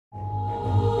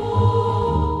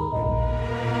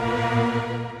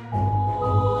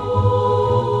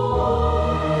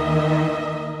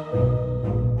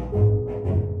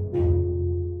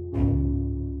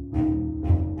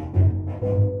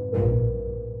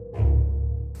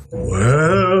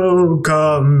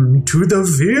Welcome to the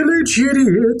Village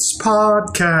Idiots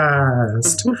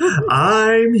podcast.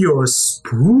 I'm your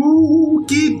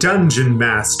spooky dungeon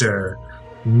master,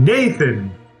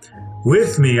 Nathan.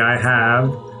 With me I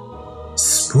have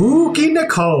Spooky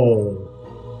Nicole.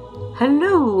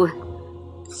 Hello.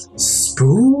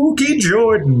 Spooky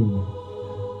Jordan.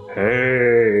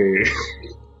 Hey.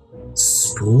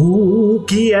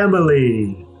 Spooky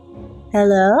Emily.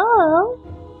 Hello.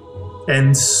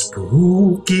 And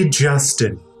Spooky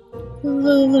Justin.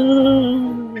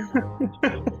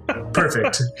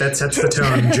 Perfect. That sets the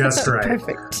tone just right.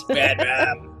 Perfect.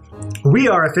 We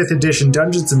are a 5th edition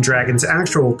Dungeons & Dragons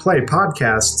actual play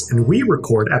podcast, and we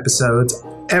record episodes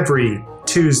every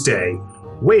Tuesday.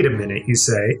 Wait a minute, you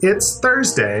say. It's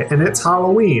Thursday, and it's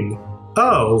Halloween.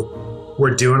 Oh,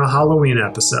 we're doing a Halloween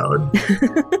episode.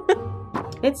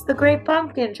 It's the Great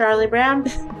Pumpkin, Charlie Brown.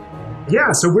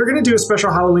 Yeah, so we're going to do a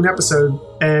special Halloween episode,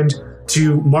 and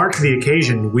to mark the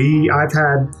occasion, I've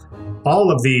had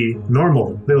all of the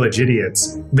normal Village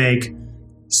Idiots make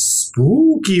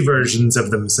spooky versions of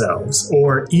themselves,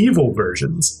 or evil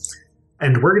versions.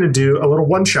 And we're going to do a little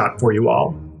one-shot for you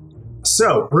all.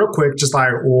 So, real quick, just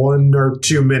like 1 or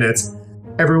 2 minutes,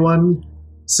 everyone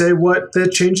say what the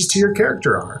changes to your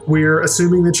character are. We're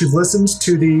assuming that you've listened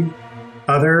to the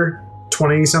other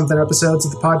 20-something episodes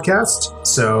of the podcast,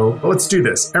 so let's do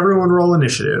this. Everyone roll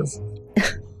initiative.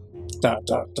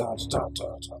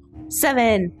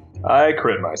 7. I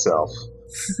crit myself.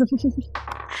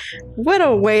 What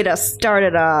a way to start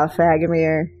it off,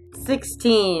 Agamir.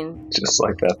 16. Just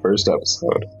like that first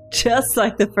episode. Just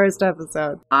like the first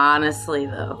episode. Honestly,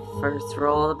 though, first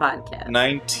roll of the podcast.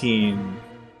 19.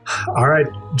 All right,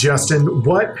 Justin,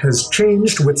 what has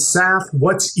changed with Saf?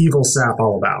 What's Evil Saf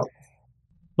all about?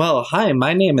 Well, hi,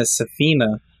 my name is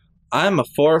Safina. I'm a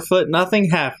 4'0"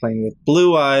 halfling with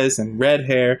blue eyes and red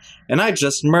hair, and I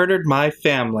just murdered my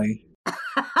family.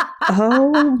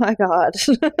 Oh my god.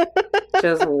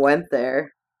 Just went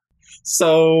there.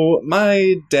 So,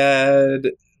 my dad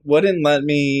wouldn't let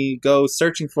me go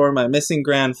searching for my missing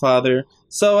grandfather,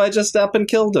 so I just up and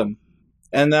killed him.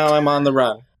 And now I'm on the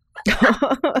run.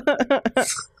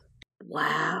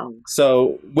 Wow.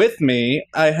 So, with me,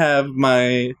 I have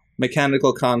my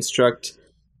mechanical construct,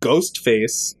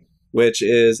 Ghostface, which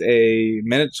is a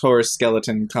Minotaur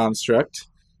skeleton construct,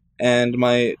 and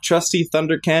my trusty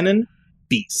Thunder Cannon,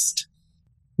 Beast.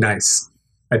 Nice.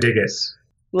 I dig it.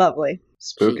 Lovely.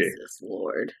 Spooky. Jesus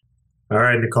Lord. All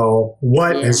right, Nicole,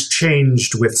 what Yeah. has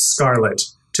changed with Scarlet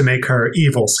to make her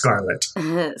Evil Scarlet?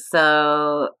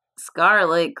 So,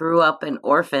 Scarlet grew up an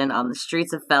orphan on the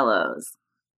streets of Fellows,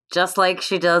 just like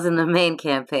she does in the main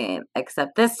campaign,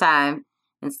 except this time,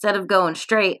 instead of going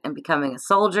straight and becoming a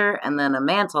soldier and then a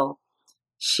mantle,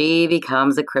 she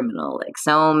becomes a criminal, like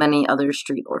so many other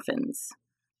street orphans.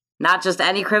 Not just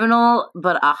any criminal,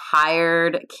 but a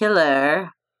hired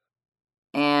killer.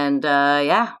 And,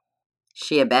 yeah,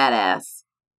 she a badass.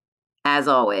 As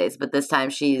always, but this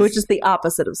time Which is the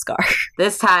opposite of Scar.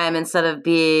 This time, instead of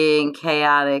being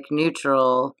chaotic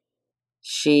neutral,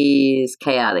 she's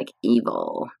chaotic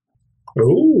evil.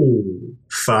 Ooh,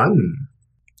 fun.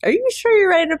 Are you sure you're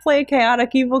ready to play a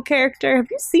chaotic evil character? Have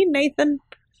you seen Nathan?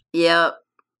 Yep.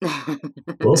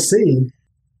 We'll see.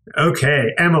 Okay,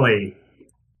 Emily.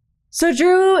 So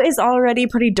Drew is already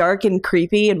pretty dark and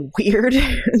creepy and weird,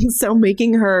 and so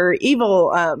making her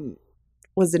evil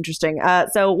was interesting.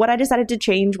 So what I decided to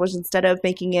change was, instead of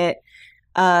making it,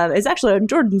 it's actually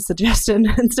Jordan's suggestion,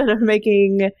 instead of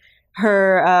making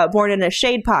her born in a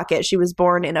shade pocket, she was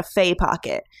born in a fey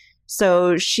pocket.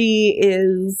 So she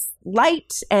is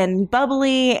light and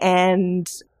bubbly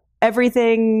and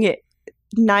everything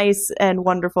nice and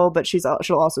wonderful, but she'll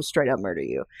also straight up murder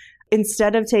you.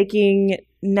 Instead of taking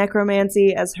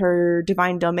necromancy as her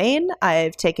divine domain,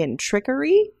 I've taken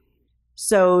trickery.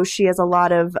 So she has a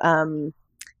lot of,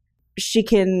 she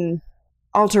can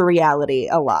alter reality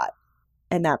a lot.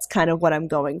 And that's kind of what I'm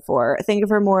going for. Think of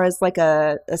her more as like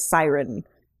a siren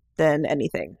than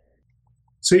anything.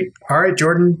 Sweet. All right,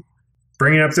 Jordan,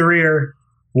 bringing up the rear.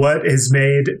 What has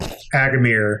made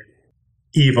Agamir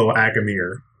evil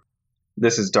Agamir?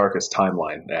 This is Darkest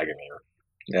Timeline, Agamir.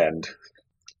 And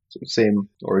same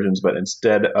origins, but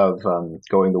instead of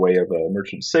going the way of a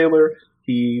merchant sailor,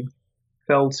 he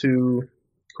fell to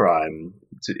crime,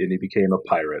 and he became a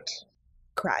pirate.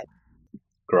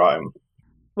 Crime.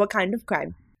 What kind of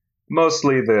crime?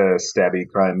 Mostly the stabby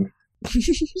crime.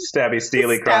 Stabby,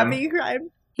 steely crime. Stabby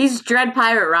crime. He's Dread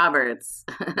Pirate Roberts.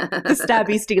 The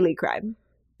stabby, steely crime.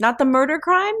 Not the murder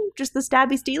crime, just the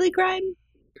stabby, steely crime?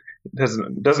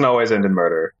 Doesn't always end in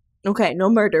murder. Okay, no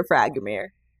murder for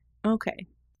Agamir. Okay.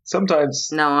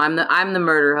 Sometimes. No, I'm the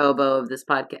murder hobo of this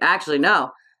podcast. Actually,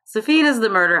 no. Safina's the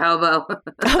murder hobo.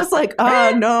 I was like,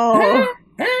 oh no.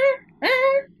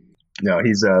 No,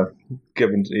 he's a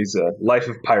life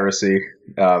of piracy.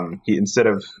 He instead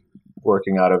of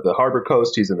working out of the harbor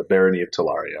coast, he's in the barony of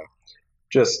Talaria,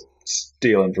 just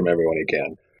stealing from everyone he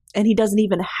can. And he doesn't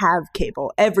even have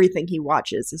cable. Everything he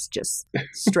watches is just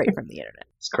straight from the internet.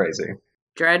 It's crazy.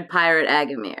 Dread Pirate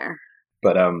Agamir.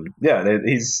 But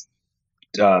he's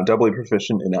doubly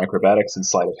proficient in acrobatics and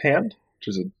sleight of hand, which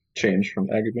is a change from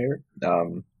Agamir.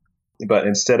 But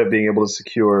instead of being able to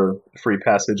secure free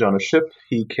passage on a ship,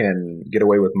 he can get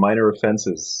away with minor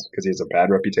offenses because he has a bad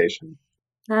reputation.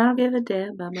 I don't give a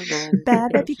damn about my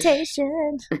bad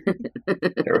reputation.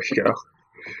 There we go.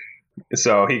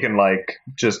 So he can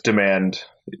just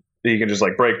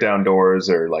break down doors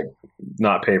or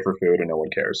not pay for food and no one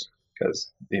cares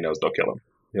because he knows they'll kill him.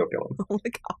 He'll kill him. Oh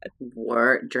my god.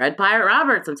 Dread Pirate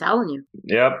Roberts, I'm telling you.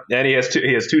 Yep. And he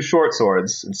has two short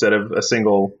swords instead of a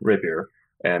single rapier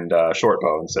and a short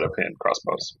bow instead of hand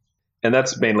crossbows. And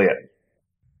that's mainly it.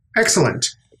 Excellent.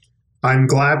 I'm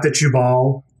glad that you've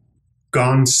all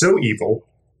gone so evil.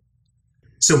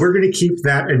 So we're going to keep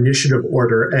that initiative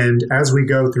order, and as we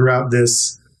go throughout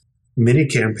this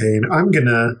mini-campaign, I'm going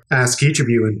to ask each of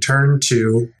you in turn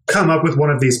to come up with one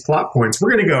of these plot points.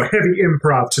 We're going to go heavy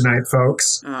improv tonight,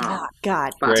 folks. Oh,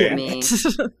 God fuck damn me.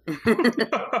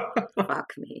 it.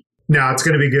 Fuck me. No, it's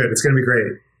going to be good. It's going to be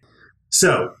great.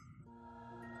 So,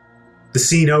 the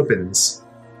scene opens,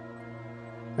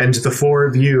 and the four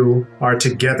of you are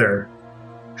together,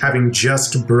 having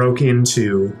just broke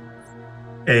into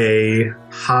a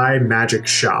high magic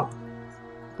shop.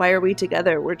 Why are we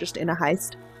together? We're just in a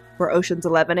heist. We're Ocean's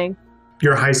 11ing.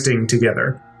 You're heisting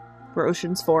together. We're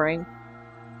Ocean's 4ing.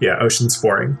 Yeah, Ocean's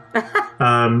 4ing.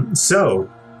 So,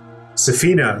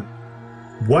 Safina,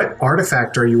 what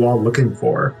artifact are you all looking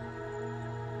for?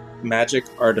 Magic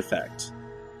artifact.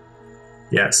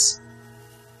 Yes.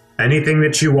 Anything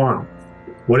that you want.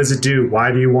 What does it do?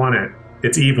 Why do you want it?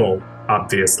 It's evil,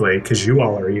 obviously, because you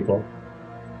all are evil.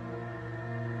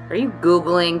 Are you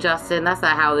Googling, Justin? That's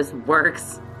not how this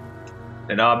works.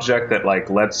 An object that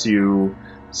lets you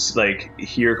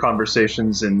hear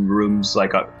conversations in rooms,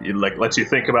 lets you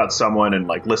think about someone and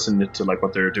listen to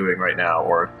what they're doing right now,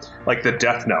 or the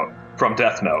Death Note from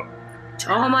Death Note.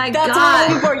 Oh my That's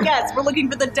god! what we're looking for. Yes, we're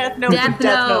looking for the Death Note. Death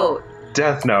Note.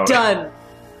 Death Note. Done.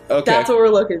 Okay. That's what we're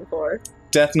looking for.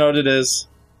 Death Note it is.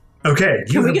 Okay.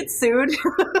 Can we get sued?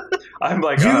 I'm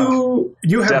you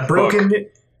have Death broken book.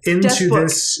 into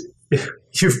this.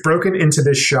 You've broken into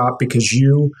this shop because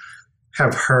you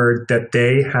have heard that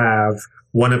they have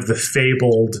one of the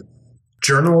fabled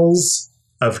journals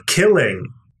of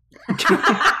killing, and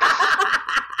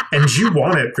you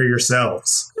want it for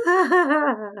yourselves.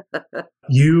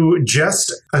 You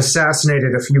just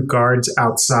assassinated a few guards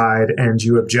outside, and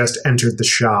you have just entered the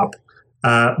shop.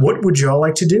 What would you all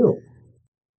like to do?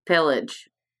 Pillage.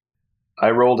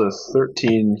 I rolled a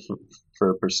 13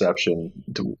 for perception.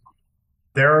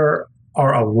 There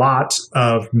are a lot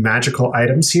of magical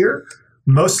items here,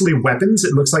 mostly weapons.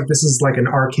 It looks like this is like an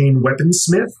arcane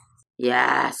weaponsmith.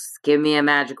 Yes, give me a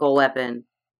magical weapon.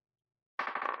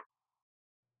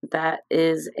 That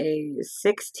is a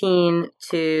 16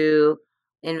 to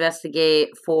investigate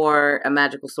for a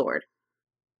magical sword.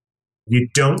 You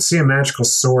don't see a magical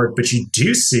sword, but you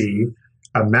do see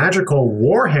a magical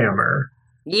warhammer.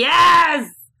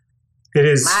 Yes! It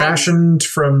is fashioned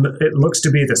from, it looks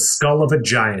to be the skull of a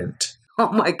giant.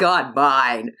 Oh my god,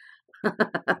 mine.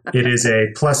 It is a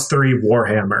 +3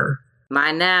 warhammer.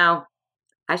 Mine now.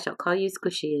 I shall call you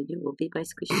Squishy, and you will be my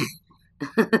Squishy.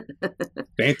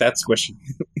 Ain't that squishy?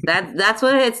 That's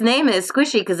what its name is,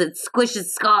 Squishy, because it squishes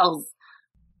skulls.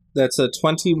 That's a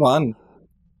 21.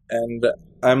 And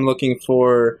I'm looking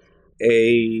for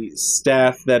a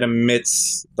staff that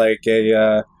emits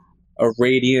a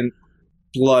radiant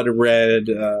blood red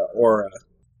aura.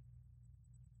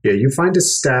 Yeah, you find a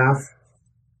staff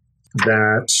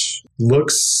that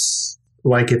looks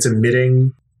like it's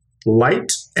emitting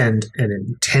light and an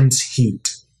intense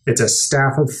heat. It's a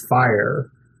staff of fire.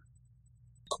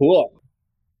 Cool.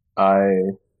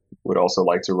 I would also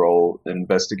like to roll an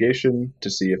investigation to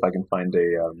see if I can find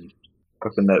a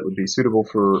weapon that would be suitable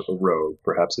for a rogue,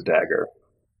 perhaps a dagger.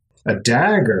 A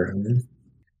dagger?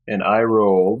 And I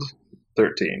rolled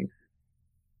 13.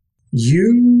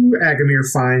 You, Agamir,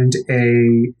 find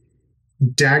a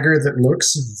dagger that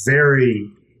looks very,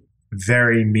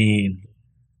 very mean.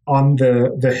 On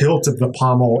the hilt of the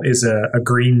pommel is a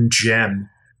green gem.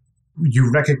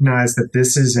 You recognize that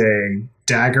this is a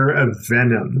dagger of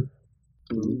venom.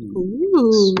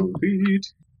 Ooh.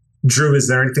 Sweet. Drew, is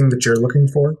there anything that you're looking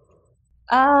for?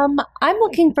 I'm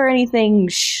looking for anything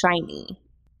shiny.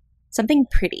 Something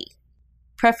pretty.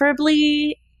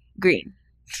 Preferably green.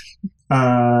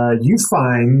 You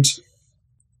find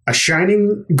a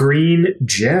shining green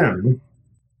gem.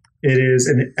 It is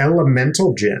an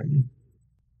elemental gem.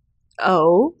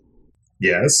 Oh.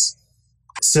 Yes.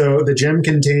 So the gem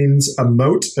contains a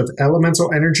mote of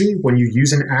elemental energy. When you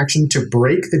use an action to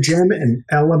break the gem, an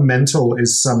elemental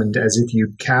is summoned as if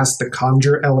you cast the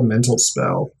Conjure Elemental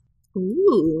spell.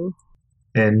 Ooh.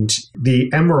 And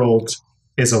the emerald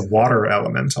is a water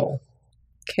elemental.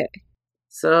 Okay.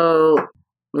 So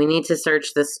we need to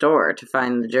search the store to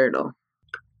find the journal.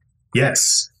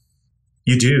 Yes,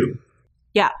 you do.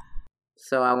 Yeah.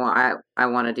 So I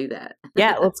want to do that.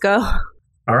 Yeah, let's go.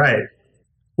 All right.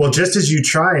 Well, just as you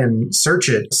try and search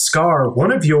it, Scar,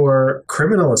 one of your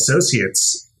criminal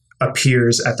associates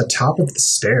appears at the top of the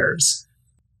stairs.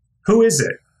 Who is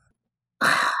it?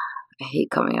 I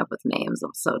hate coming up with names.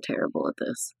 I'm so terrible at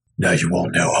this. Now you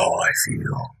won't know how I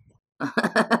feel.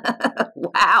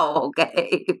 Wow,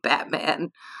 okay,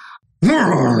 Batman.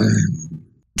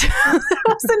 That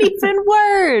wasn't even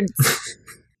words.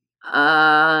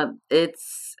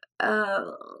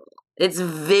 It's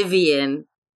Vivian,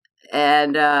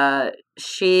 and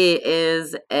she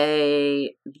is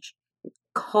a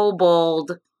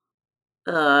kobold.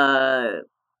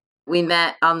 We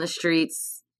met on the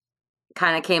streets,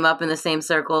 kind of came up in the same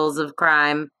circles of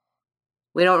crime.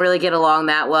 We don't really get along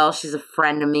that well. She's a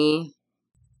friend of me.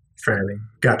 Fairly.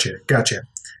 Gotcha.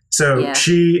 So Yeah.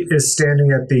 she is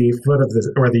standing at the foot of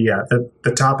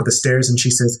the top of the stairs, and she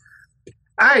says,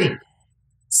 "Hey,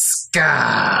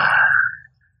 Scar,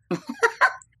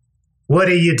 what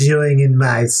are you doing in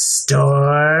my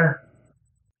store?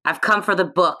 I've come for the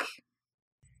book.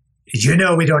 You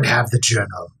know we don't have the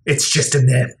journal. It's just a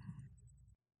myth."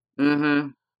 Mm-hmm.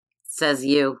 Says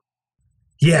you.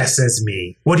 Yeah, says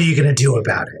me. What are you going to do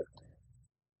about it?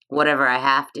 Whatever I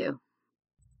have to.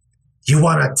 You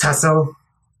want to tussle?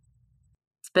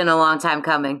 It's been a long time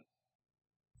coming.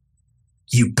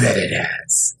 You bet it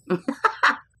has.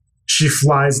 She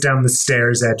flies down the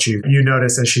stairs at you. You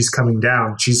notice as she's coming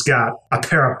down, she's got a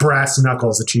pair of brass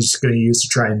knuckles that she's going to use to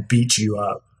try and beat you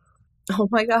up. Oh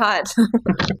my god.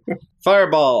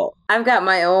 Fireball. I've got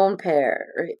my own pair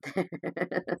right there.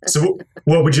 So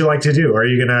what would you like to do? Are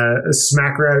you going to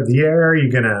smack her out of the air? Are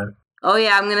you going to... Oh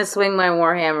yeah, I'm gonna swing my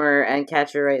warhammer and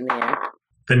catch her right in the air.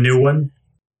 The new one?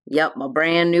 Yep, my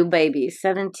brand new baby.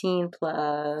 17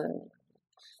 plus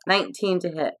 19 to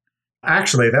hit.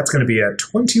 Actually, that's going to be a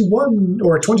 21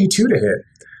 or a 22 to hit.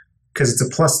 Because it's a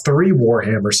 +3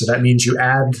 Warhammer, so that means you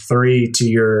add 3 to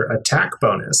your attack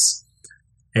bonus.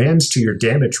 And to your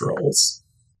damage rolls.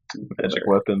 Magic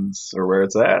weapons are where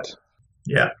it's at.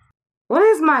 Yeah.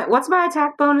 What's my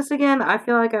attack bonus again? I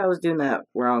feel like I was doing that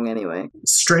wrong anyway.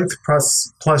 Strength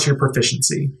plus your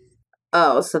proficiency.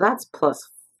 Oh, so that's plus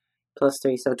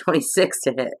 3, so 26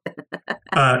 to hit.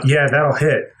 Yeah, that'll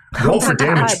hit. Roll for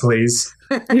damage, God. please.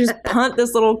 You just punt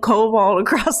this little kobold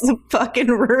across the fucking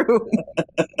room.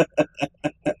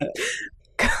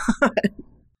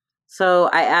 So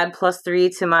I add plus 3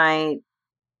 to my...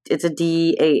 It's a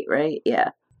D8, right? Yeah.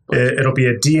 It'll be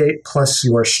a D8 plus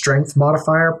your strength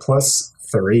modifier plus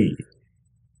 3.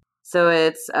 So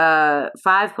it's 5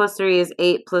 plus 3 is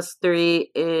 8 plus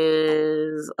 3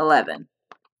 is 11.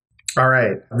 All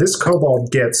right. This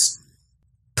kobold gets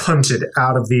punted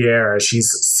out of the air as she's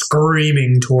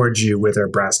screaming towards you with her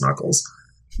brass knuckles.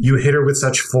 You hit her with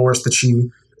such force that she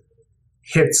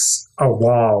hits a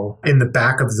wall in the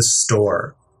back of the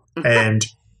store, and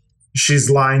she's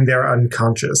lying there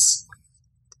unconscious.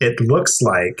 It looks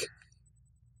like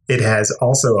it has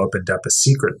also opened up a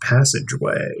secret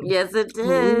passageway. Yes, it did.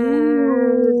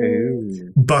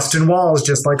 Ooh. Busting walls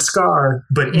just like Scar,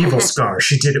 but evil Scar.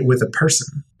 She did it with a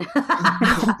person.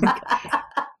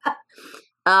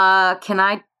 Can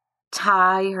I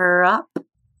tie her up?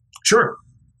 Sure.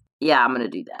 Yeah, I'm gonna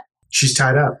do that. She's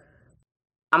tied up.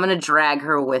 I'm gonna drag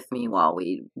her with me while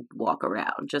we walk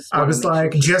around. I was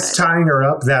like, just tying her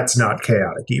up, that's not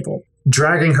chaotic evil.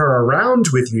 Dragging her around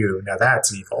with you, now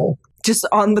that's evil. Just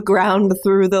on the ground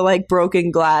through the like broken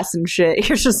glass and shit.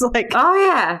 You're just like, Oh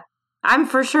yeah, I'm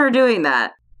for sure doing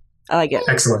that. I like it.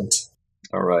 Excellent.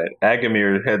 All right.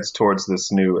 Agamir heads towards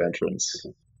this new entrance.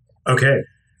 Okay.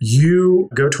 You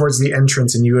go towards the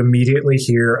entrance and you immediately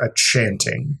hear a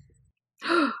chanting.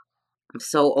 I'm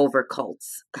so over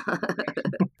cults.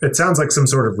 It sounds like some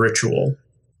sort of ritual.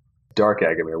 Dark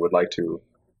Agamir would like to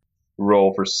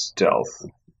roll for stealth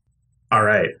All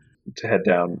right. to head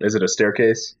down. Is it a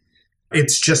staircase?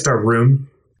 It's just a room.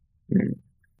 Hmm.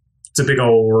 It's a big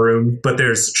old room, but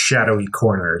there's shadowy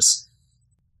corners.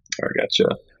 I gotcha.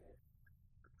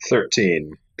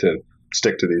 13 to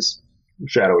stick to these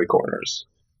shadowy corners.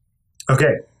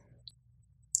 Okay.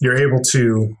 You're able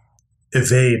to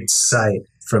evade sight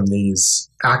from these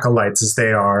acolytes as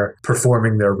they are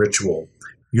performing their ritual.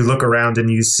 You look around and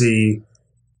you see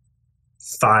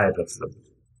 5 of them.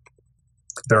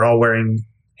 They're all wearing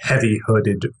heavy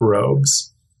hooded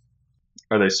robes.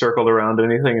 Are they circled around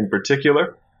anything in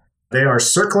particular? They are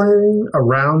circling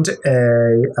around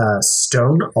a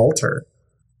stone altar.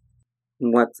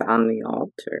 What's on the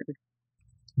altar?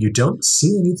 You don't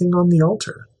see anything on the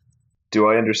altar. Do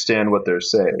I understand what they're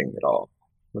saying at all?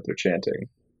 What they're chanting?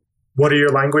 What are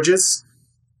your languages?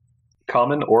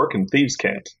 Common, Orc, and Thieves'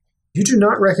 Cant. You do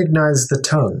not recognize the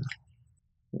tongue.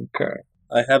 Okay.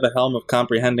 I have a helm of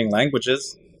comprehending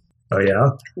languages. Oh,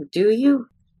 yeah? Do you?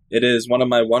 It is one of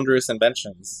my wondrous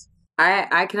inventions.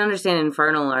 I can understand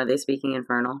Infernal. Are they speaking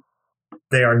Infernal?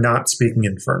 They are not speaking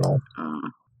Infernal. Oh.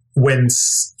 When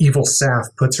Evil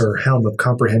Saf puts her helm of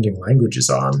comprehending languages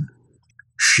on,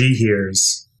 she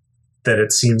hears that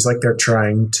it seems like they're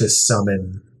trying to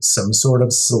summon some sort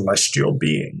of celestial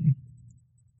being.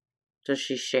 Does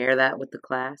she share that with the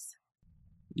class?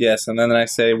 Yes, and then I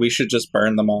say we should just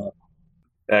burn them all.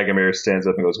 Agamir stands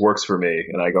up and goes, works for me,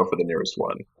 and I go for the nearest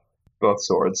one. Both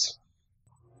swords.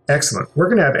 Excellent. We're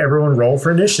going to have everyone roll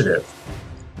for initiative.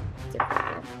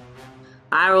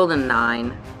 I rolled a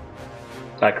 9.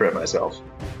 I crit myself.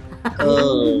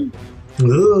 Oh.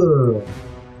 Ugh.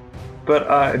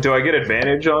 But do I get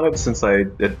advantage on it since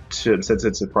since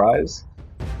it's a prize?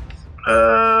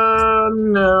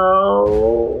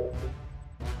 No.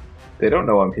 They don't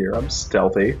know I'm here. I'm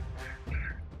stealthy.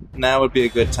 Now would be a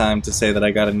good time to say that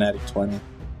I got a natty 20.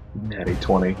 Natty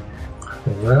 20.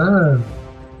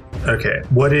 Okay,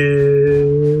 what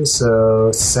is... So,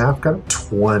 Saf got a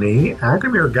 20.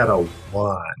 Agamir got a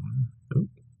 1.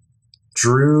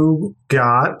 Drew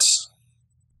got...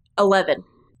 11.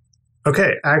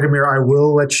 Okay, Agamir, I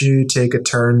will let you take a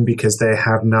turn because they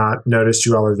have not noticed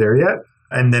you all are there yet,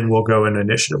 and then we'll go in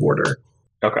initiative order.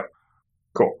 Okay,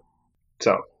 cool.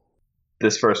 So,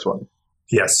 this first one,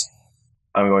 Yes.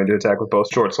 I'm going to attack with both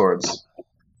short swords.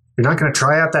 You're not going to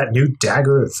try out that new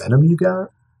dagger of venom you got?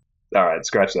 All right,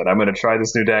 scratch that. I'm going to try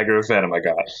this new dagger of venom I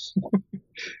got.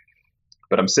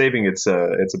 But I'm saving its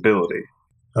ability.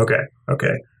 Okay.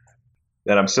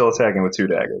 And I'm still attacking with 2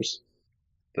 daggers.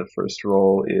 The first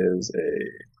roll is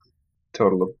a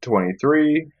total of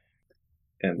 23,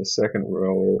 and the second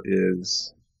roll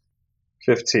is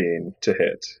 15 to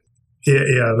hit.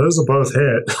 Yeah, those will both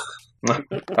hit.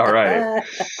 All right.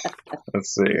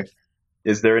 Let's see.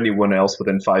 Is there anyone else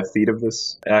within 5 feet of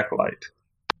this acolyte?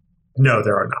 No,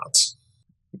 there are not.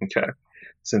 Okay.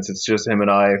 Since it's just him and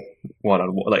I,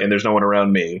 one-on-one, and there's no one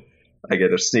around me, I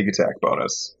get a sneak attack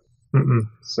bonus. Mm-mm.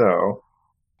 So,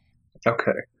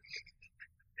 okay.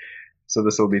 So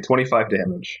this will be 25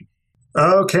 damage.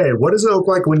 Okay, what does it look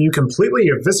like when you completely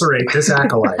eviscerate this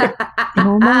acolyte?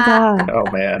 Oh my god. Oh,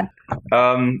 man.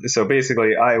 So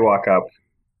basically, I walk up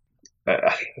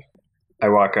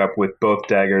with both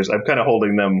daggers. I'm kind of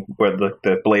holding them with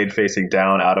the blade facing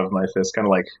down out of my fist, kind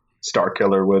of like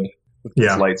Starkiller would with his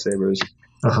Yeah. lightsabers.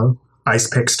 Uh-huh. Ice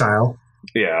pick style.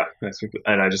 Yeah.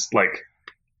 And I just,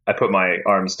 I put my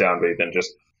arms down, but then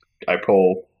I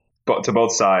pull to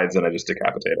both sides, and I just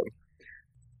decapitate him.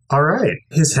 All right.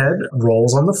 His head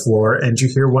rolls on the floor, and you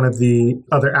hear one of the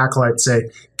other acolytes say,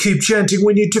 "Keep chanting,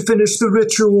 we need to finish the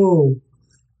ritual."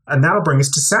 And that'll bring us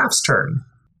to Saf's turn.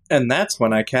 And that's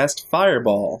when I cast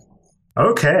Fireball.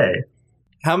 Okay.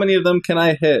 How many of them can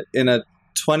I hit in a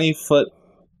 20-foot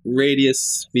radius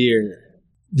sphere?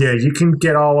 Yeah, you can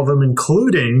get all of them,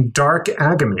 including Dark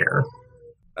Agamir.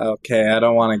 Okay, I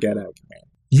don't want to get it.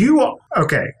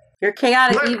 Okay. You're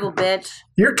chaotic What? evil, bitch.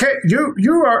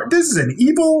 You are. This is an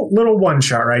evil little one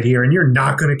shot right here, and you're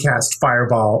not going to cast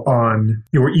Fireball on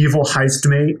your evil heist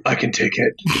mate. I can take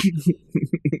it.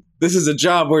 This is a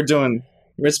job we're doing.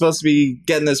 We're supposed to be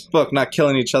getting this book, not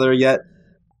killing each other yet.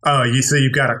 Oh, you say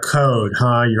you've got a code,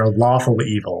 huh? You're lawful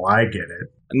evil. I get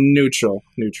it. Neutral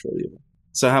evil.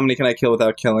 So how many can I kill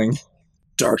without killing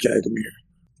Dark Agamir?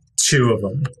 2 of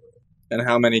them. And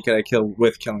how many can I kill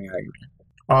with killing Agamir?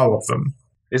 All of them.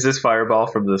 Is this fireball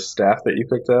from the staff that you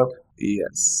picked up?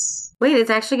 Yes. Wait, it's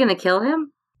actually going to kill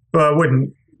him? Well,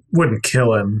 it wouldn't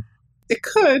kill him. It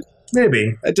could.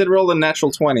 Maybe. I did roll a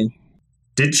natural 20.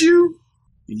 Did you?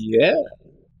 Yeah,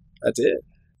 I did.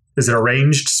 Is it a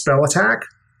ranged spell attack?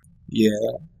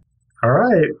 Yeah. All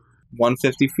right.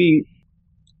 150 feet.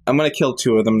 I'm going to kill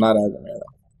 2 of them, not Agamir.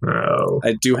 Oh.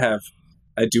 I do have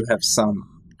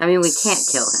some. I mean, we can't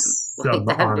kill him. of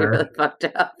That'd be honor. really fucked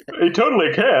up. He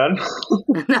totally can.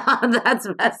 No, that's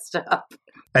messed up.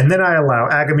 And then I allow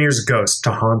Agamir's ghost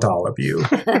to haunt all of you.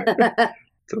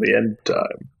 To the end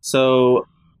time. So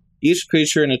each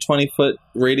creature in a 20-foot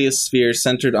radius sphere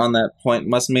centered on that point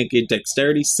must make a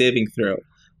dexterity saving throw.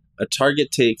 A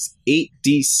target takes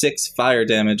 8d6 fire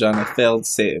damage on a failed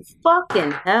save,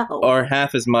 Fucking hell. or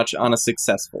half as much on a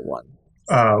successful one.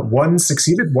 One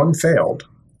succeeded, one failed.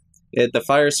 The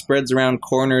fire spreads around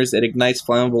corners. It ignites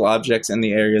flammable objects in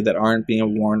the area that aren't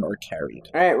being worn or carried.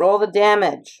 All right, roll the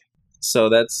damage. So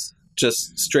that's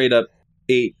just straight up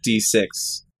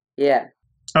 8d6. Yeah.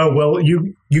 Oh, well,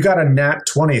 you got a nat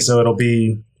 20, so it'll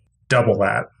be double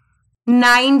that.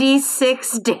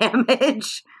 96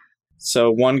 damage.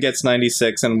 So one gets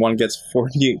 96 and one gets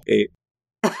 48.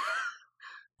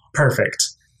 Perfect.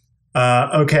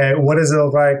 Okay, what does it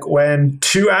look like when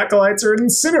 2 acolytes are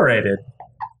incinerated?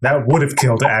 That would have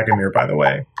killed Agamir, by the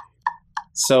way.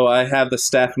 So I have the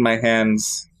staff in my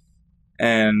hands,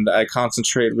 and I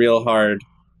concentrate real hard,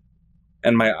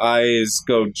 and my eyes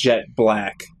go jet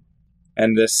black,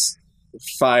 and this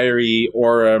fiery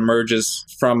aura emerges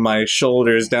from my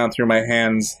shoulders down through my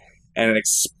hands, and it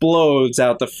explodes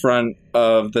out the front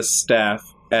of the staff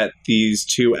at these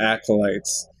 2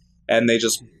 acolytes, and they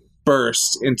just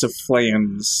burst into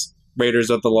flames, Raiders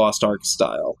of the Lost Ark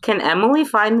style. Can Emily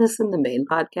find this in the main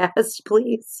podcast,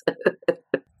 please?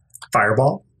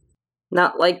 Fireball?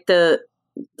 Not like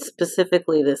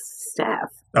specifically this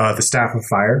staff. The Staff of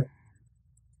Fire?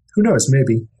 Who knows,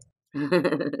 maybe.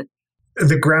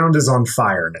 The ground is on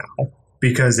fire now,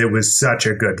 because it was such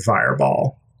a good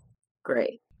fireball.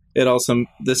 Great.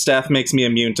 The staff makes me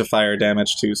immune to fire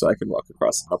damage too, so I can walk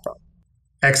across it, no problem.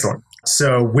 Excellent.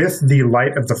 So with the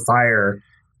light of the fire,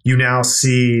 you now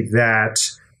see that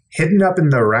hidden up in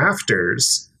the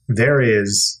rafters, there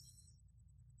is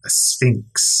a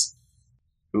sphinx.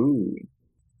 Ooh.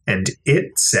 And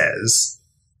it says,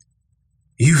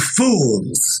 "You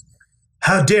fools!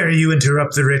 How dare you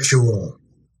interrupt the ritual?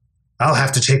 I'll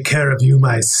have to take care of you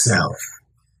myself."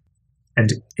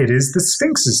 And it is the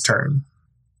Sphinx's turn.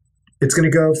 It's going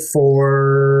to go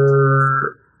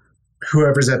for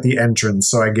whoever's at the entrance.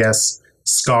 So I guess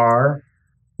Scar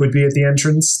would be at the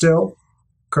entrance still,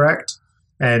 correct?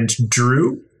 And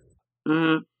Drew?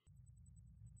 Mm.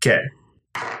 Okay.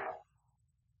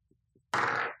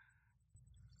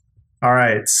 All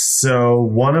right, so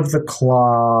one of the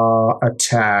claw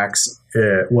attacks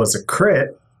was a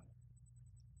crit,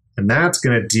 and that's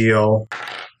going to deal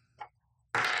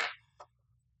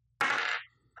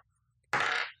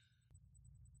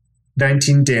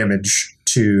 19 damage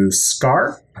to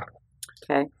Scar.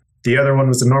 Okay. The other one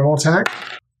was a normal attack.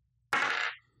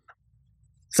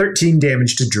 13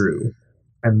 damage to Drew.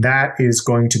 And that is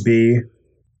going to be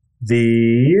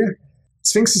the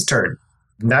Sphinx's turn.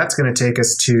 And that's going to take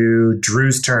us to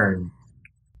Drew's turn.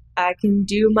 I can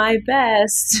do my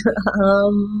best.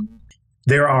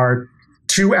 There are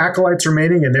 2 acolytes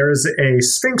remaining, and there is a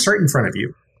Sphinx right in front of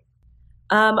you.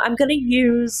 I'm going to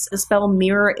use the spell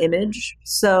Mirror Image.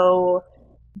 So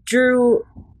Drew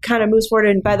kind of moves forward,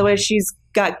 and by the way, she's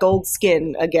got gold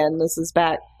skin again. This is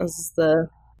back. This is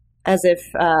as if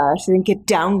she didn't get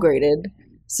downgraded.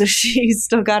 So she's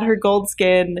still got her gold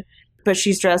skin, but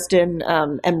she's dressed in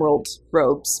emerald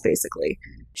robes, basically.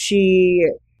 She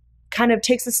kind of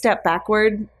takes a step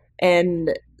backward,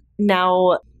 and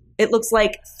now it looks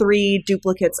like 3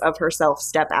 duplicates of herself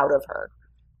step out of her.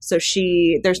 So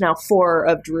there's now 4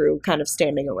 of Drew kind of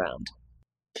standing around.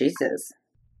 Jesus.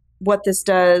 What this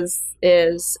does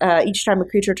is each time a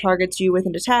creature targets you with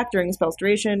an attack during the spell's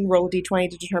duration, roll a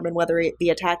d20 to determine whether the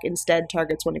attack instead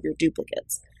targets one of your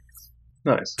duplicates.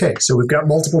 Nice. Okay, so we've got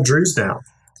multiple Drews now.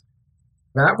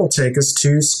 That will take us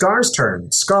to Scar's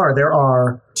turn. Scar, there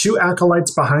are 2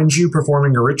 acolytes behind you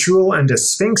performing a ritual and a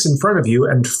Sphinx in front of you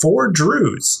and 4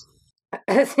 Drews.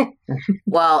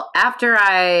 Well, after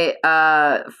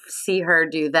I see her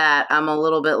do that, I'm a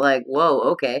little bit like, whoa,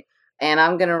 okay. And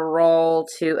I'm going to roll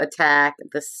to attack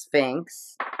the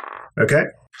Sphinx. Okay?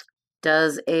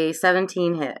 Does a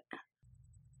 17 hit?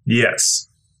 Yes.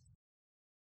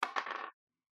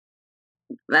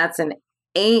 That's an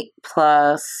 8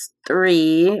 plus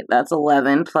 3. That's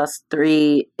 11. Plus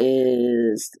 3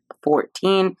 is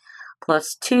 14.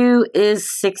 Plus 2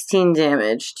 is 16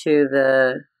 damage to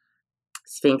the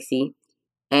Sphinxy.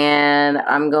 And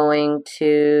I'm going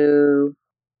to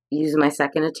use my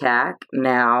second attack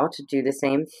now to do the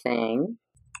same thing.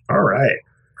 All right.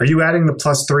 Are you adding the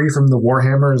 +3 from the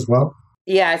Warhammer as well?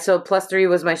 Yeah, so plus 3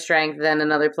 was my strength, then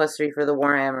another plus 3 for the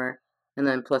Warhammer, and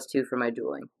then plus 2 for my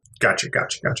dueling. Gotcha.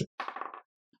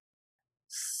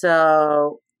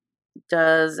 So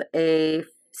Does a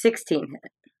 16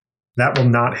 hit? That will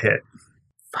not hit.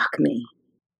 Fuck me.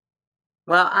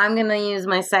 Well, I'm gonna use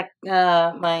my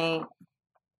my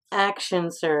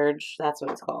action surge. That's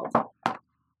what it's called.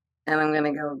 And I'm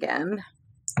gonna go again.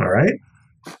 All right.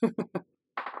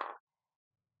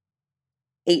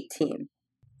 18.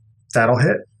 That'll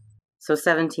hit. So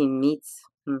 17 meets.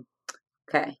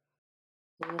 Okay.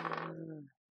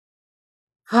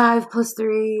 5 plus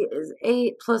 3 is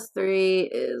 8, plus 3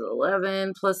 is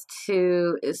 11, plus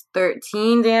 2 is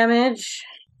 13 damage.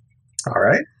 All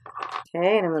right.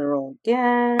 Okay, and I'm going to roll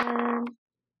again.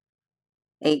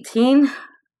 18.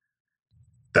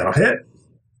 That'll hit.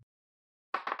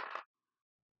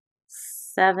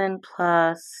 7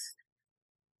 plus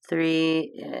 3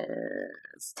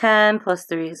 is 10, plus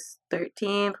 3 is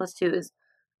 13, plus 2 is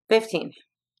 15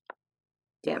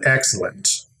 damage. Excellent.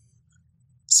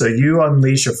 So you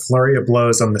unleash a flurry of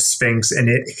blows on the Sphinx, and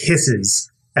it hisses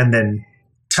and then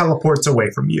teleports away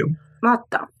from you. What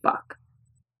the fuck?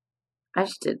 I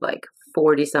just did like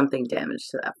 40-something damage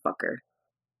to that fucker.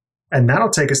 And that'll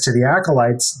take us to the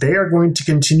Acolytes. They are going to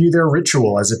continue their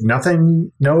ritual as if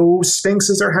no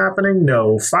Sphinxes are happening,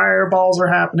 no fireballs are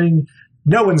happening,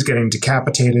 no one's getting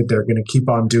decapitated. They're going to keep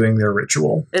on doing their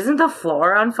ritual. Isn't the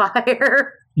floor on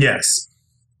fire? Yes.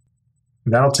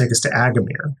 That'll take us to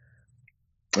Agamir.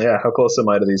 Yeah, how close am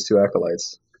I to these two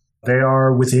acolytes? They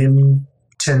are within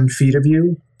 10 feet of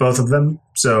you, both of them.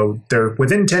 So they're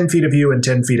within 10 feet of you and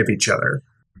 10 feet of each other.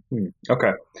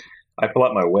 Okay. I pull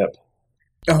out my whip.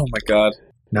 Oh my god.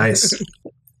 Nice.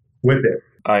 Whip it.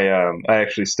 I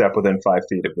actually step within 5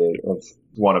 feet of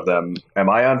one of them. Am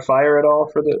I on fire at all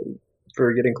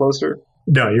for getting closer?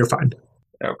 No, you're fine.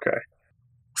 Okay.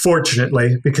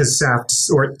 Fortunately, because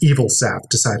Evil Sap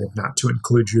decided not to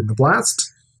include you in the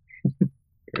blast.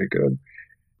 Very good.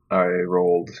 I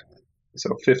rolled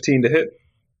 15 to hit.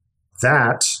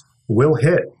 That will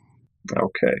hit.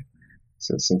 Okay.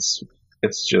 So since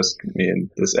it's just me and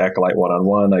this acolyte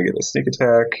one-on-one, I get a sneak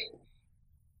attack.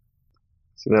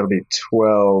 So that'll be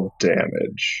 12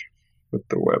 damage with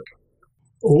the whip.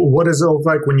 What does it look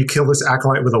like when you kill this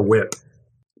acolyte with a whip?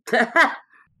 Oh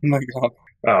my god.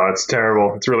 Oh, it's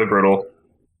terrible. It's really brutal.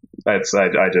 I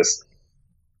just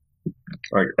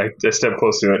step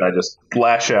close to it and I just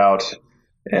lash out,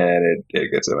 and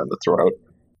it gets him in the throat.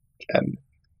 And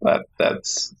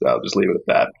that's I'll just leave it at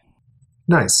that.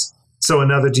 Nice. So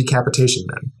another decapitation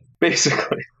then.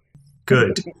 Basically.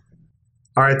 Good.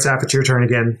 All right, Sap, it's your turn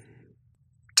again.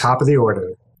 Top of the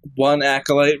order. One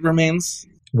acolyte remains.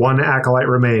 One acolyte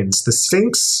remains. The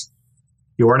Sphinx,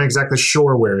 you aren't exactly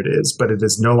sure where it is, but it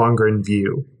is no longer in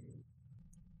view.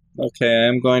 Okay,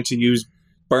 I'm going to use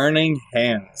Burning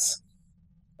Hands.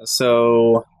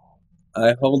 So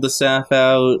I hold the staff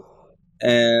out,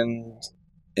 and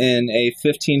in a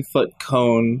 15-foot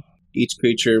cone, each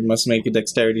creature must make a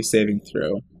dexterity saving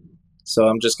throw. So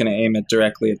I'm just going to aim it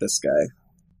directly at this guy.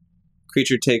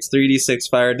 Creature takes 3d6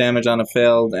 fire damage on a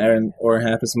failed, or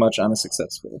half as much on a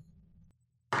successful.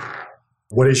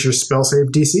 What is your spell save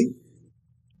DC?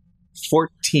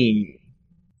 14.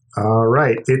 All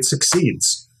right, it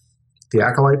succeeds. The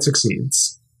acolyte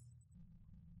succeeds.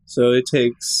 So it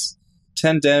takes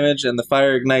 10 damage, and the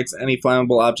fire ignites any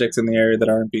flammable objects in the area that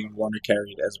aren't being worn or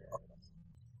carried as well.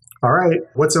 All right,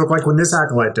 what's it look like when this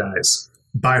acolyte dies?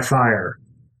 By fire.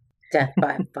 Death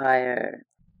by fire.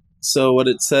 So what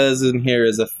it says in here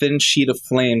is a thin sheet of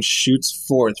flame shoots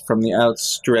forth from the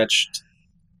outstretched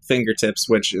fingertips,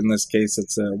 which in this case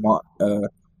it's a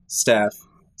staff.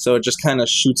 So it just kind of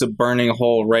shoots a burning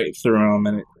hole right through him,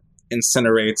 and it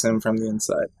incinerates him from the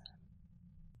inside.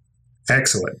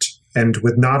 Excellent. And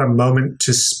with not a moment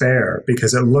to spare,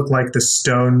 because it looked like the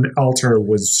stone altar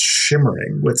was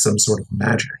shimmering with some sort of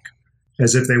magic,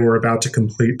 as if they were about to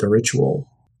complete the ritual.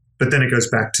 But then it goes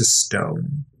back to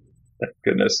stone. Thank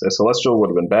goodness. A celestial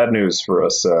would have been bad news for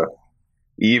us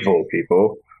evil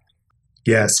people.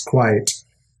 Yes, quite.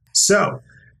 So,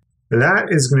 that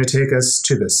is going to take us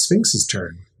to the Sphinx's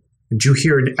turn. And you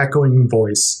hear an echoing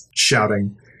voice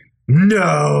shouting,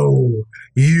 "No,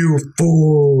 you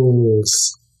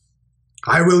fools!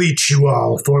 I will eat you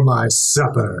all for my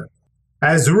supper,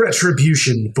 as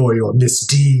retribution for your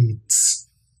misdeeds."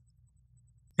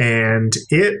 And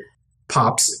it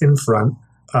pops in front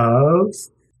of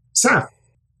Saf.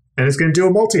 And it's going to do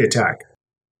a multi-attack.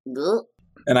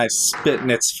 And I spit in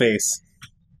its face.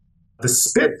 The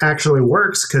spit actually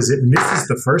works because it misses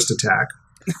the first attack.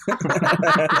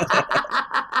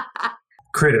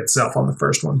 Crit itself on the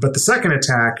first one. But the second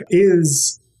attack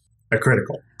is a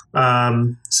critical.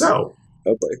 So.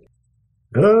 Oh boy.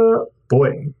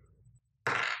 Boy.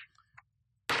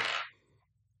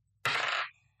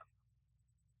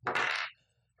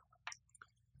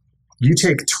 You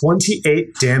take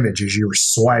 28 damage as you were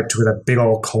swiped with a big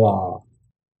old claw.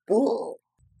 Ooh.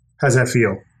 How's that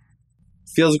feel?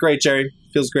 Feels great, Jerry.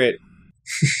 Feels great.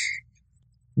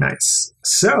 Nice.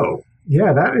 So,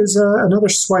 yeah, that is another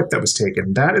swipe that was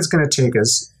taken. That is going to take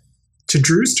us to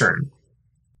Drew's turn.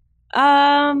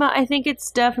 I think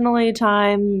it's definitely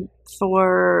time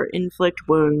for inflict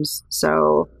wounds,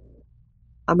 so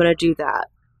I'm gonna do that.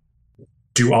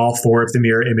 Do all 4 of the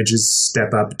mirror images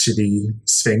step up to the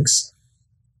Sphinx?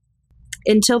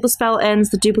 Until the spell ends,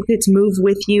 the duplicates move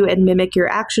with you and mimic your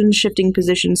action, shifting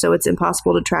position so it's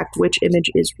impossible to track which image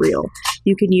is real.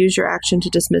 You can use your action to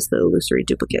dismiss the illusory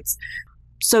duplicates.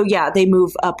 So yeah, they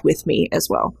move up with me as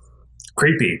well.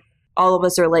 Creepy. All of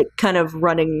us are like kind of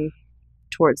running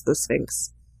towards the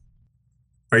Sphinx.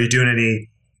 Are you doing any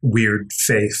weird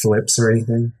fey flips or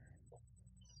anything?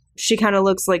 She kind of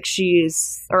looks like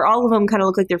she's, or all of them kind of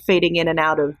look like they're fading in and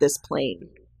out of this plane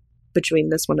between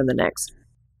this one and the next.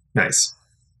 Nice.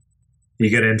 You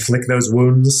gonna inflict those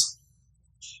wounds?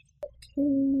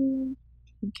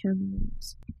 Okay.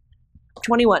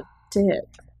 21 to hit.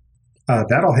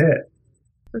 That'll hit.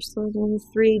 First level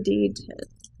 3d10.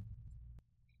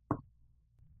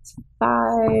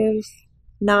 5,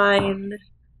 9,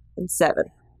 and 7.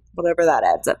 Whatever that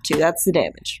adds up to. That's the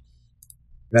damage.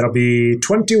 That'll be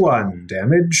 21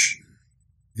 damage.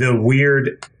 The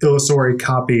weird illusory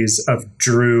copies of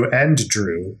Drew and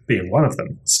Drew, being one of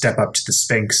them, step up to the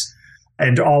Sphinx,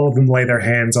 and all of them lay their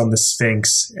hands on the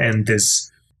Sphinx, and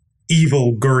this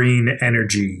evil green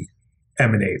energy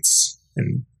emanates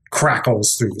and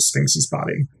crackles through the Sphinx's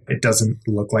body. It doesn't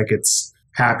look like it's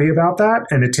happy about that,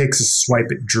 and it takes a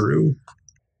swipe at Drew.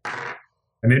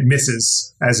 And it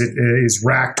misses as it is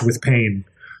racked with pain.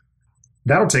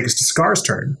 That'll take us to Scar's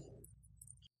turn.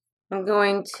 I'm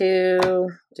going to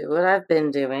do what I've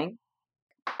been doing.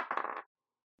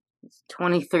 It's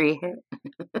 23 hit.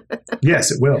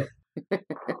 Yes, it will.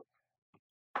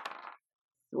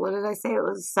 What did I say? It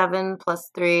was 7 plus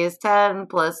 3 is 10,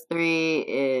 plus 3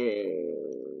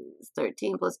 is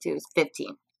 13, plus 2 is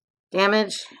 15.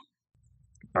 Damage.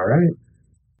 All right.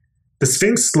 The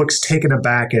Sphinx looks taken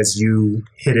aback as you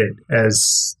hit it,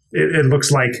 as it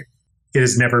looks like it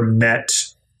has never met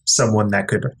someone that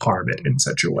could harm it in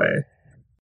such a way.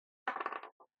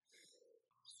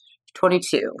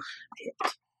 22.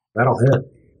 That'll hit.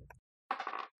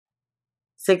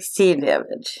 16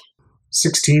 damage.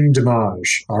 16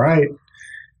 damage. All right.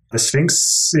 The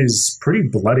Sphinx is pretty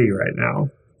bloody right now.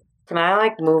 Can I,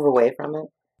 move away from it?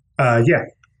 Yeah.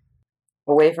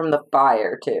 Away from the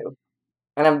fire, too.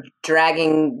 And I'm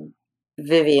dragging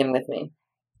Vivian with me.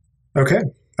 Okay.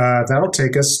 That'll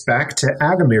take us back to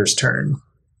Agamir's turn.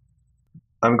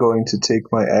 I'm going to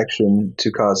take my action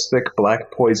to cause thick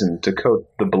black poison to coat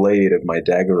the blade of my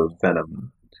dagger of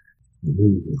venom.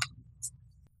 Ooh.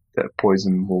 That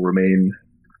poison will remain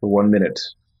for 1 minute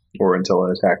or until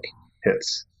an attack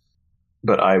hits.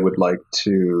 But I would like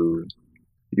to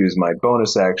use my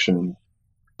bonus action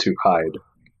to hide,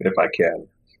 if I can.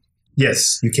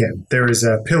 Yes, you can. There is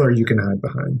a pillar you can hide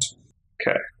behind.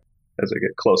 Okay. As I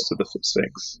get close to the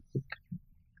Sphinx,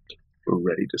 we're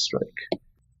ready to strike.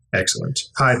 Excellent.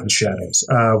 Hide in shadows.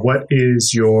 What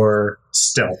is your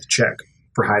stealth check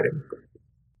for hiding?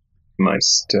 My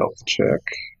stealth check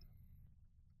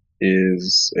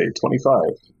is a 25.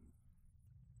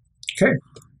 Okay.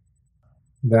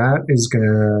 That is going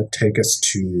to take us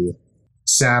to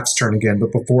Saf's turn again.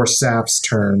 But before Saf's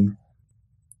turn,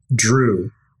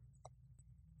 Drew,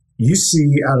 you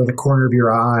see out of the corner of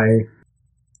your eye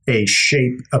a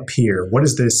shape appear. What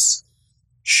does this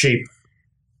shape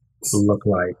look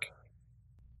like?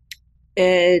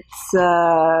 It's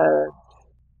a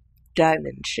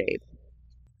diamond shape.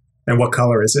 And what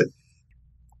color is it?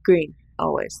 Green,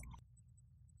 always.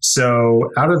 So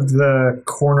out of the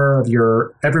corner of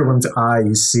everyone's eye,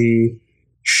 you see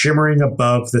shimmering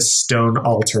above the stone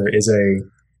altar is a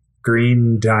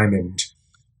green diamond.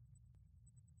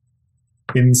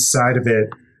 Inside of it,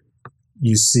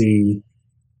 you see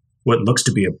what looks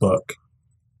to be a book.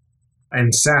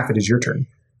 And Saf, it is your turn.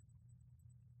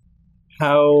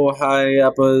 How high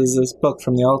up is this book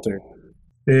from the altar?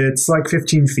 It's like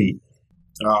 15 feet.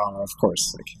 Oh, of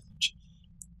course. I can't.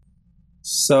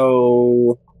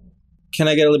 So, can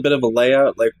I get a little bit of a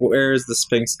layout? Like, where is the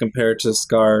Sphinx compared to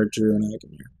Scar, Drew, and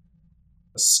Agamir?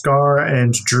 Scar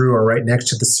and Drew are right next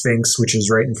to the Sphinx, which is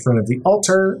right in front of the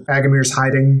altar. Agamir's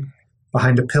hiding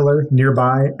behind a pillar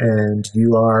nearby, and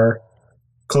you are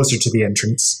closer to the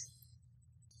entrance.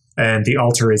 And the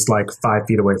altar is like 5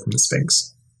 feet away from the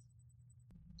Sphinx.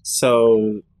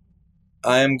 So,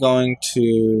 I am going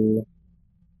to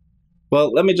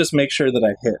Well, let me just make sure that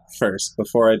I hit first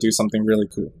before I do something really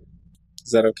cool.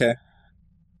 Is that okay?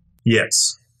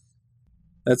 Yes.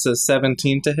 That's a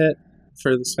 17 to hit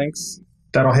for the Sphinx.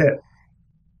 That'll hit.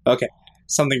 Okay,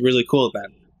 something really cool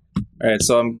then. All right,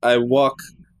 so I walk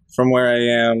from where I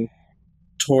am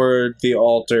toward the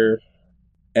altar,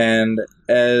 and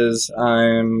as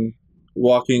I'm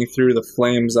walking through the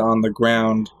flames on the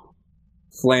ground,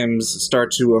 flames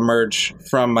start to emerge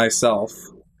from myself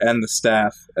and the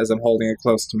staff as I'm holding it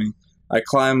close to me. I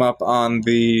climb up on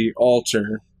the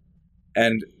altar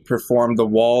and perform the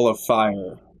wall of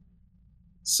fire.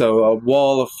 So a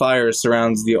wall of fire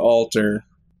surrounds the altar,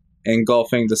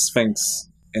 engulfing the Sphinx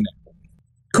in it.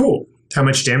 Cool. How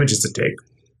much damage does it take?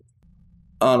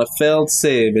 On a failed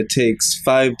save, it takes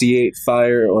 5d8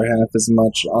 fire or half as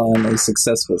much on a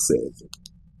successful save.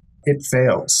 It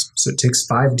fails, so it takes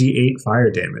 5d8 fire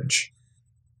damage.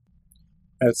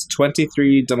 That's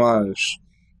 23 damage.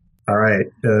 All right.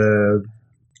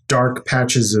 Dark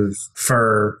patches of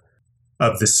fur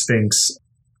of the Sphinx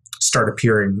start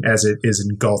appearing as it is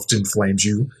engulfed in flames.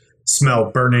 You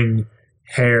smell burning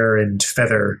hair and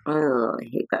feather. Oh, I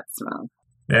hate that smell.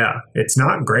 Yeah, it's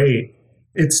not great.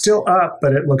 It's still up,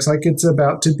 but it looks like it's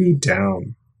about to be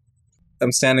down.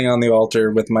 I'm standing on the altar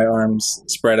with my arms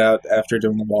spread out after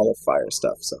doing the wall of fire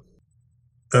stuff. So,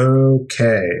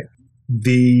 Okay.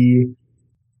 The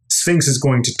Sphinx is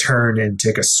going to turn and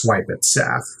take a swipe at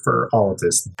Saf for all of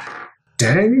this.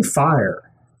 Dang fire.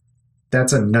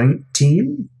 That's a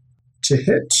 19 to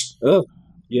hit. oh,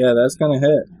 yeah, that's gonna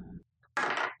hit.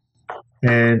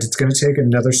 And it's going to take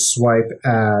another swipe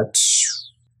at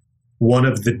one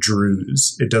of the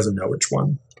Drews. It doesn't know which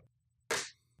one.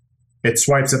 It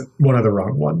swipes at one of the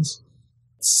wrong ones.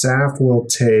 Saf will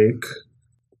take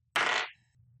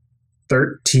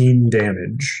 13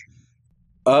 damage.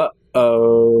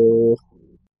 Uh-oh.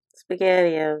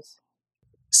 SpaghettiOs.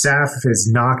 Saf is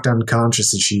knocked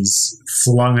unconscious as she's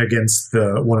flung against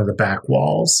one of the back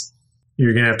walls.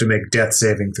 You're going to have to make death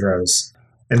saving throws.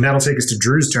 And that'll take us to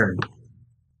Drew's turn.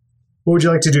 What would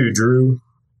you like to do, Drew?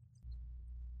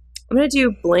 I'm going to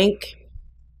do blink.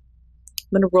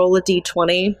 I'm going to roll a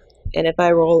d20, and if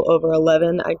I roll over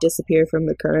 11, I disappear from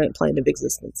the current plane of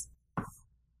existence.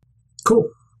 Cool.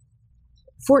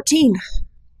 14.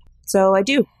 So I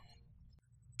do.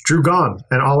 Drew gone,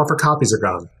 and all of her copies are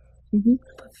gone. Mm-hmm.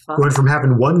 Fuck. Going from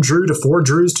having one Drew to 4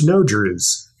 Drews to no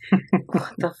Drews.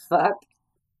 What the fuck?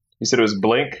 You said it was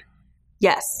Blink?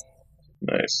 Yes.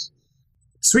 Nice.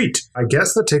 Sweet. I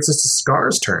guess that takes us to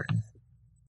Scar's turn.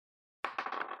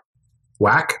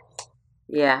 Whack.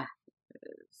 Yeah.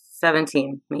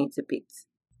 17 means it beats.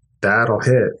 That'll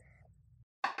hit.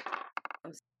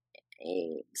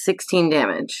 16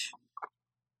 damage.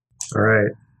 All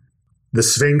right. The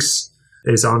Sphinx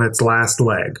is on its last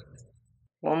leg.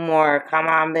 One more. Come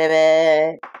on,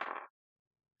 baby.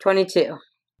 22.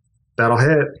 That'll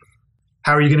hit.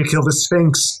 How are you going to kill the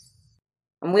Sphinx?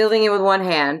 I'm wielding it with one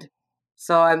hand.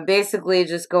 So I'm basically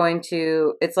just going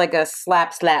to... It's like a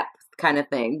slap kind of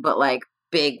thing, but like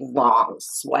big, long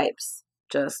swipes.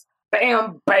 Just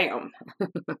bam, bam.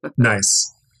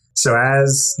 Nice. So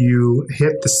as you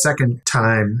hit the second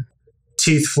time,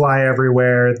 teeth fly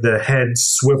everywhere, the head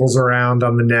swivels around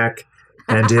on the neck,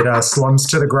 and it slumps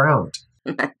to the ground.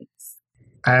 Nice.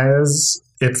 As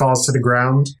it falls to the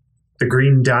ground, the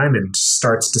green diamond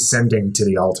starts descending to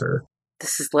the altar.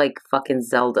 This is like fucking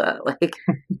Zelda. Like,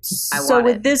 I So want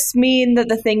would it. this mean that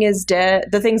the thing is dead?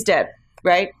 The thing's dead,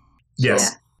 right?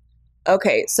 Yes.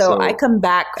 Okay, so I come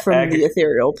back from the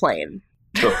ethereal plane.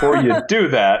 Before you do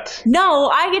that, No,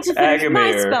 I get to finish my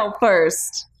Agamir. spell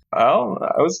first. well,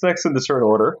 I was next in the turn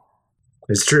order.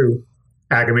 It's true.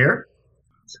 Agamir?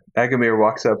 Agamir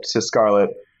walks up to Scarlet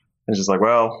and is just like,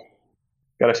 well,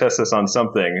 gotta test this on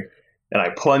something. And I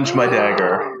plunge my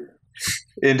dagger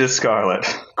into Scarlet.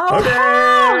 Oh, Okay.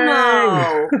 hell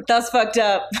no! That's fucked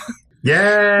up.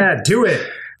 Yeah, do it.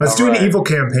 Let's do All right. an evil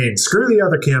campaign. Screw the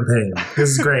other campaign. This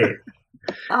is great.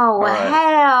 Oh, right.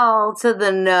 hell to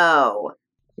the no.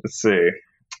 Let's see.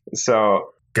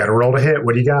 So, Gotta roll to hit.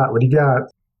 What do you got? What do you got?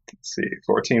 let's see.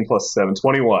 14 plus 7,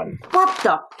 21. What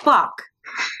the fuck?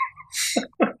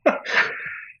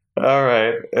 All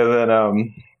right. And then,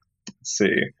 let's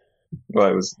see.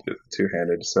 Well, it was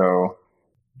two-handed. So,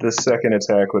 the second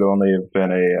attack would only have been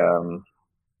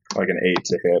like an 8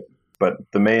 to hit. But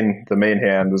the main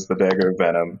hand was the dagger of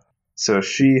venom. So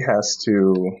she has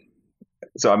to.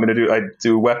 So I'm gonna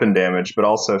do weapon damage, but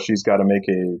also she's got to make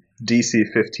a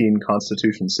DC 15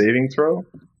 Constitution saving throw,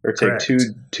 or take Correct.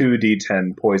 two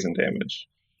D10 poison damage.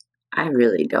 I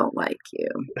really don't like you.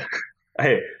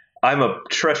 Hey, I'm a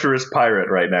treacherous pirate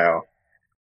right now.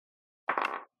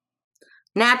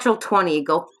 Natural 20.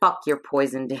 Go fuck your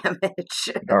poison damage.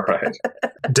 All right.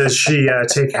 Does she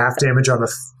take half damage on a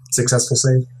successful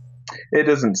save? It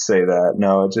doesn't say that.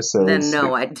 No, it just says Then no,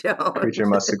 the I don't. creature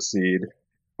must succeed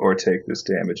or take this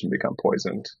damage and become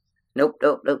poisoned. Nope.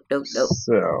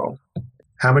 So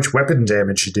How much weapon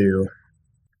damage you do?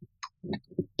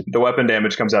 the weapon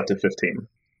damage comes out to 15.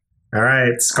 All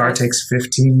right, Scar takes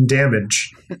 15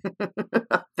 damage.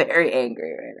 I'm very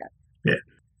angry right now.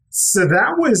 So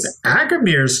that was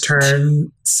Agamir's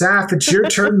turn. Saf, it's your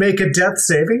turn. Make a death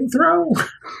saving throw.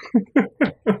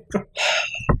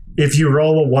 If you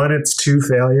roll a 1, it's 2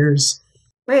 failures.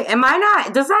 Wait,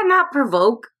 does that not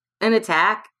provoke an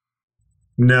attack?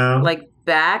 No. Like,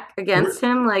 back against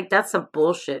him? Like, that's some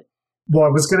bullshit. Well, I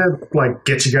was gonna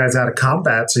get you guys out of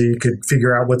combat so you could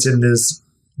figure out what's in this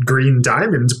green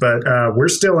diamond, but we're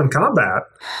still in combat.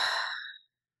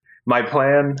 My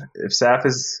plan, if Saf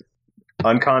is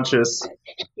unconscious,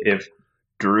 if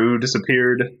Drew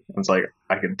disappeared, I was like,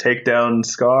 I can take down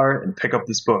Scar and pick up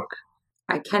this book.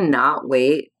 I cannot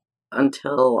wait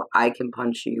until I can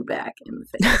punch you back in the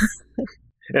face.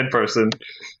 In person.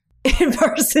 In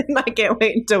person, I can't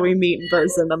wait until we meet in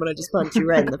person. I'm gonna just punch you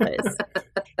right in the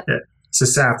face. So,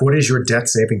 Saf, what is your death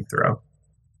saving throw?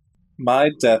 My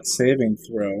death saving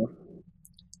throw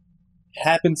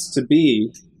happens to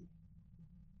be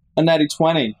a natty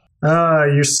 20.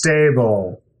 You're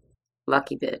stable.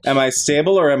 Lucky bitch. Am I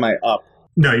stable or am I up?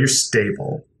 No, you're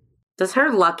stable. Does her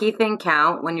lucky thing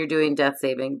count when you're doing death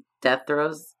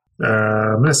throws?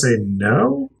 I'm gonna say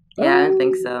no. Yeah, I didn't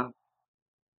think so.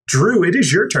 Drew, it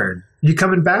is your turn. You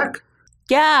coming back?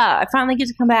 Yeah, I finally get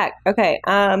to come back. Okay,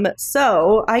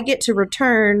 so I get to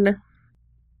return.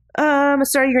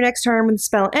 Starting your next turn when the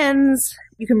spell ends,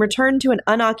 you can return to an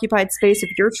unoccupied space of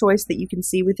your choice that you can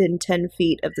see within 10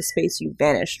 feet of the space you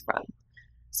vanished from.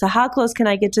 So how close can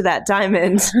I get to that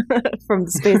diamond from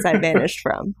the space I vanished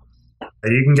from?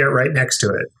 You can get right next to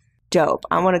it. Dope.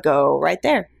 I want to go right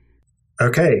there.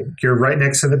 Okay, you're right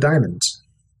next to the diamond.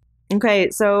 Okay,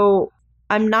 so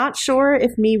I'm not sure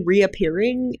if me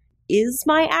reappearing is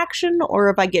my action or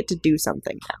if I get to do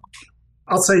something now.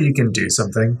 I'll say you can do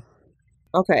something.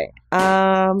 Okay.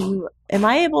 Am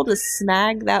I able to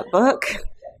snag that book?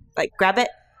 Like, grab it?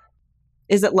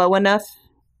 Is it low enough?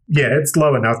 Yeah, it's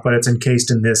low enough, but it's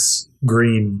encased in this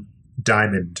green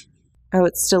diamond. Oh,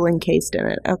 it's still encased in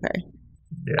it. Okay.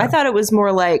 Yeah. I thought it was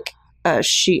more like a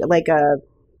like a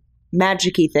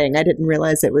magic-y thing. I didn't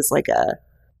realize it was like a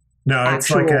No, it's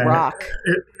actual like a rock.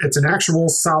 It's an actual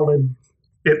solid.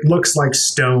 It looks like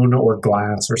stone or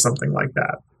glass or something like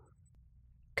that.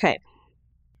 Okay.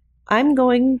 I'm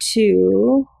going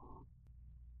to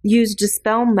use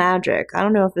Dispel Magic. I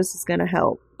don't know if this is going to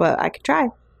help, but I could try.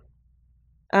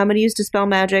 I'm going to use Dispel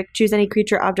Magic. Choose any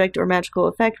creature, object, or magical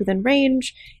effect within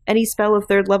range. Any spell of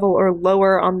 3rd level or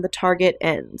lower on the target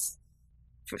ends.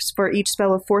 For each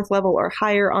spell of 4th level or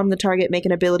higher on the target, make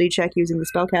an ability check using the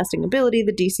spellcasting ability.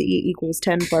 The DCE equals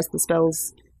 10 plus the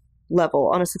spell's level.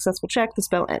 On a successful check, the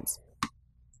spell ends.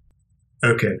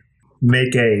 Okay.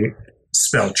 Make a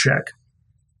spell check.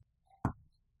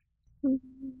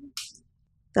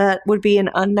 That would be an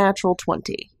unnatural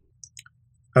 20.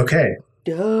 Okay.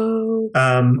 Dope.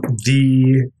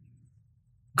 The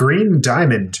green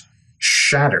diamond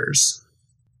shatters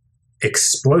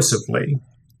explosively.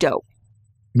 Dope.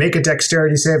 Make a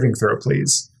dexterity saving throw,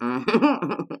 please.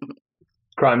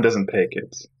 Crime doesn't pay,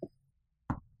 kids.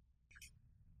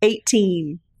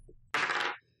 18.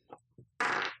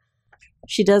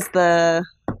 She does the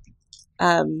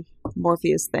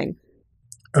Morpheus thing.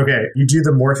 Okay, you do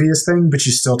the Morpheus thing, but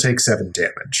you still take 7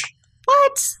 damage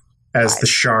What? as the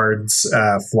shards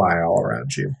fly all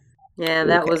around you. Yeah,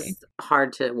 that Okay. was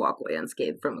hard to walk away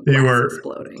unscathed from a glass You were-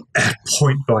 exploding. At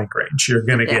point blank range, you're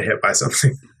gonna get hit by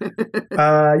something.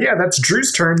 Yeah, that's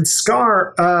Drew's turn.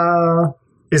 Scar,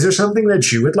 is there something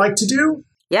that you would like to do?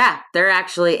 Yeah, there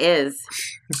actually is.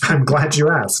 I'm glad you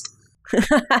asked.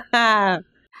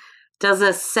 Does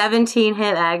a 17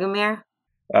 hit Agamir?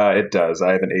 It does.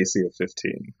 I have an AC of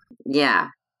 15. Yeah.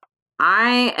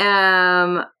 I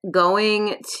am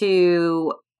going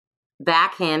to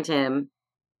backhand him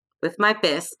with my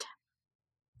fist.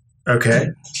 Okay.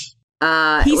 He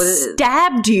what is it?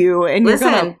 stabbed you and you're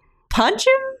Listen, gonna punch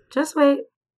him? just wait.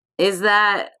 Is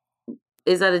that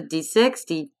a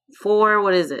D6, D4?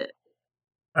 What is it?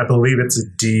 I believe it's a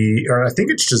D, or I think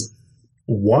it's just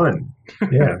 1.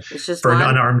 Yeah. It's just For an one?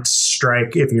 unarmed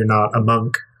strike if you're not a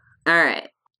monk. All right.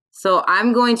 So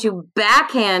I'm going to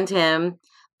backhand him.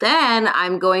 Then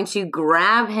I'm going to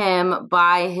grab him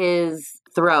by his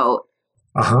throat.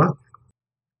 Uh-huh.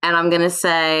 And I'm going to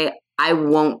say, I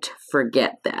won't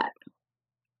forget that.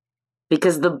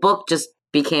 because the book just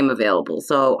became available.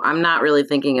 So I'm not really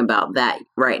thinking about that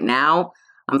right now.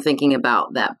 I'm thinking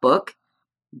about that book,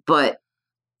 but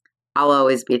I'll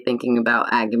always be thinking about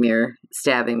Agamir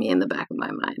stabbing me in the back of my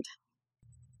mind.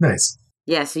 Nice.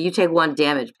 Yeah, so you take 1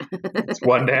 damage. It's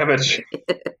 1 damage.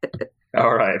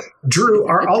 All right. Drew,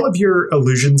 are all of your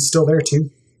illusions still there too?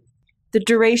 The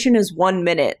duration is 1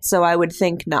 minute, so I would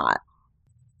think not.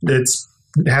 It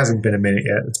hasn't been a minute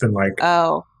yet. It's been like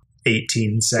Oh.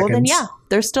 18 seconds. Well, then, yeah,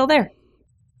 they're still there.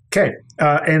 Okay.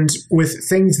 And with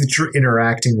things that you're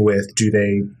interacting with, do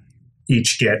they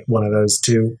each get one of those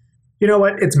too? You know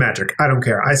what? It's magic. I don't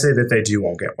care. I say that they do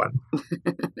all get one.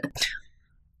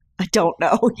 I don't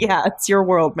know. Yeah, it's your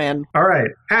world, man. All right.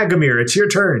 Agamir, it's your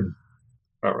turn.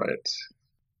 All right.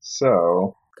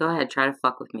 So, Go ahead, try to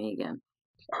fuck with me again.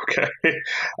 okay.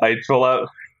 I pull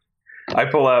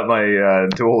out my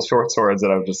dual short swords,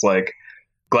 and I'm just like,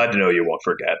 glad to know you won't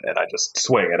forget. And I just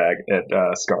swing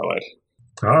at Scarlet.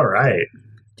 All right.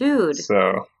 Dude,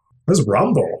 So, Let's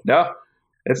rumble. no,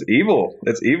 it's evil.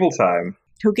 It's evil time.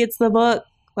 Who gets the book?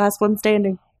 Last one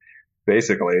standing.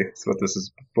 Basically, that's what this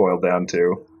is boiled down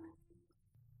to.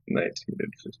 19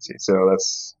 and 15. So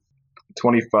that's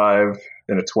 25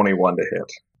 and a 21 to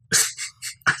hit.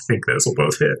 I think those will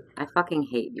both hit. I fucking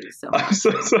hate you so I'm much.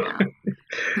 so right sorry.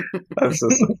 now. I'm so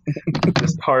sorry.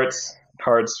 Just hearts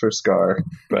for Scar.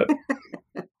 But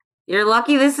You're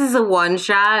lucky this is a one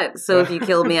shot, so if you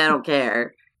kill me, I don't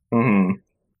care. all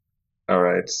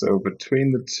right. So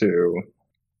between the two,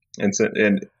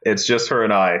 and it's just her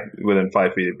and I within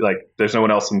 5 feet. Like, there's no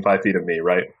one else in 5 feet of me,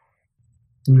 right?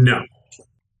 No.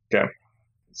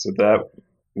 So that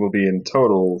will be in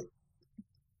total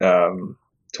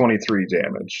 23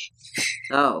 damage.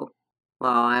 Oh,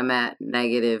 well, I'm at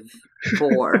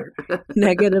 -4.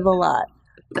 Negative a lot.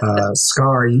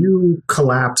 Scar, you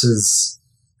collapse as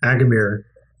Agamir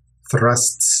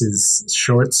thrusts his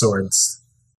short swords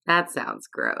That sounds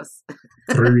gross.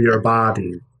 through your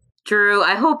body. Drew,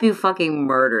 I hope you fucking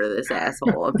murder this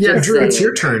asshole. I'm Yeah, just Drew, it's saying.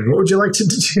 your turn. What would you like to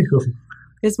do?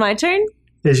 It's my turn?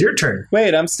 It's your turn.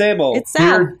 Wait, I'm stable. It's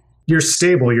Saf. You're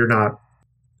stable. You're not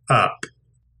up.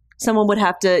 Someone would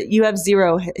have to, you have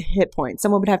 0 hit points.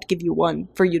 Someone would have to give you 1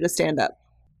 for you to stand up.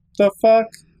 The fuck?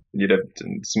 You'd have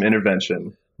some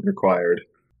intervention required.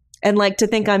 And like to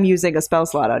think I'm using a spell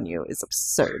slot on you is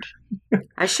absurd.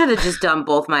 I should have just done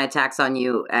both my attacks on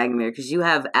you, Agamir, because you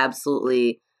have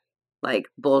absolutely like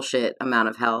bullshit amount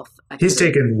of health. He's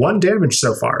taken 1 damage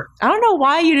so far. I don't know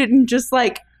why you didn't just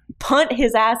like punt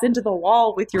his ass into the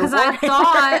wall with your because I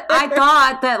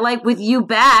thought that like with you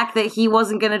back that he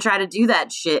wasn't gonna try to do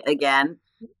that shit again.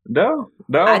 No,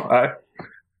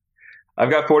 I've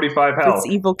got 45 health.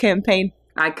 It's evil campaign.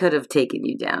 I could have taken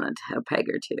you down a peg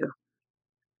or two.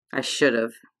 I should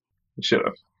have. Should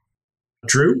have.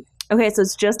 Drew, Okay, so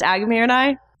it's just Agamir and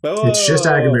I? it's just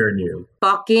Agamir and you.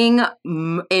 Fucking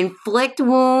inflict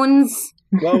wounds.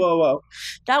 Whoa.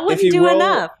 That wouldn't you do roll-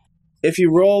 enough. If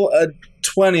you roll a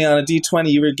 20 on a d20,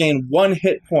 you regain 1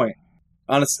 hit point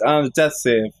on a death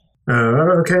save.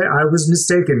 Okay, I was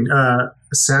mistaken.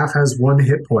 Saf has 1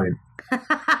 hit point.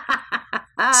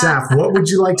 Saf, what would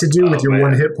you like to do with your man.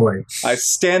 1 hit point? I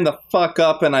stand the fuck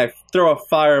up and I throw a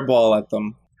fireball at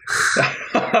them.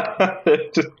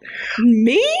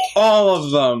 Me? All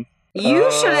of them.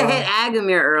 You should have hit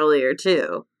Agamir earlier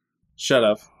too. Shut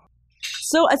up.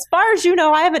 So as far as you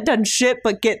know, I haven't done shit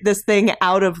but get this thing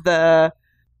out of the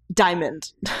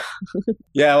diamond.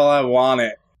 Yeah, well, I want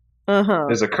it. Uh-huh.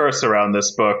 There's a curse around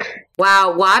this book.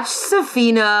 Wow, watch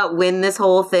Safina win this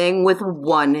whole thing with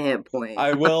 1 hit point.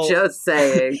 I will- Just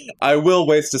saying. I will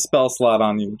waste a spell slot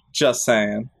on you. Just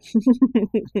saying.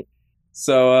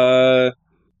 So,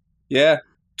 yeah.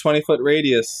 20-foot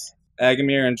radius.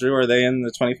 Agamir and Drew, are they in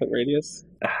the 20-foot radius?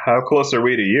 How close are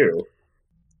we to you?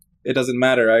 It doesn't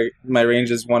matter. My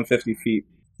range is 150 feet.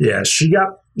 Yeah, she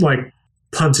got, like,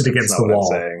 punted against That's the not what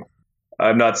wall. I'm saying.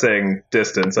 I'm not saying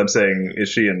distance. I'm saying, is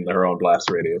she in her own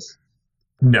blast radius?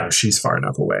 No, she's far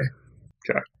enough away.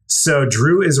 Okay. So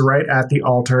Drew is right at the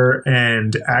altar,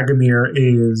 and Agamir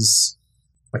is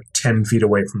like 10 feet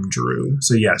away from Drew.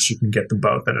 So yes, you can get them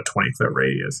both in a 20-foot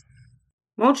radius.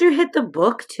 Won't you hit the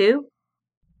book too?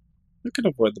 I can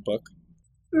avoid the book.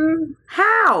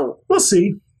 How? We'll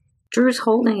see. Drew's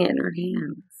holding it in her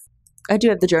hands. I do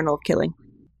have the Journal of Killing.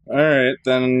 Alright,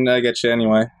 then I get you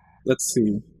anyway. Let's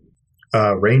see.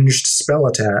 Ranged spell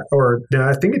attack, or no,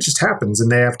 I think it just happens,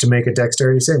 and they have to make a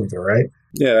dexterity saving throw, right?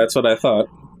 Yeah, that's what I thought.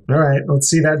 All right, let's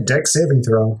see that dex saving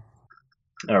throw.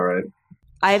 All right.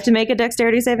 I have to make a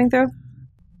dexterity saving throw?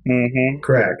 Mm-hmm.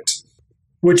 Correct.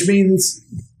 Which means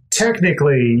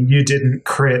technically, you didn't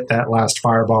crit that last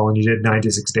fireball and you did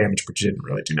 96 damage, but you didn't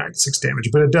really do 96 damage.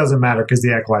 But it doesn't matter because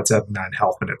the Acolytes have 9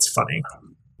 health and it's funny.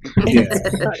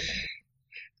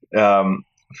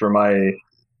 For my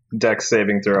dex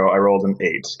saving throw, I rolled an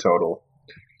 8 total.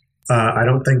 I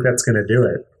don't think that's going to do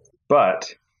it.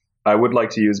 But I would like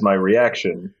to use my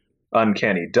reaction,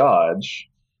 Uncanny Dodge,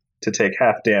 to take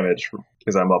half damage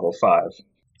because I'm level 5.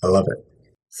 I love it.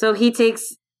 So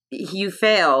you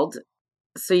failed,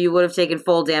 so you would have taken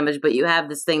full damage, but you have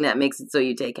this thing that makes it so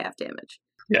you take half damage.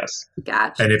 Yes.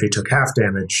 Gotcha. And if he took half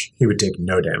damage, he would take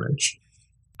no damage.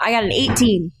 I got an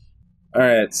 18. All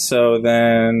right, so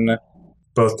then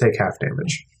Both take half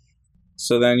damage.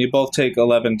 you both take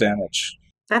 11 damage.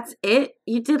 That's it?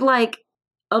 You did like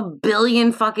 1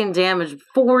 billion fucking damage.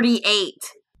 48.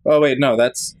 Oh wait, no,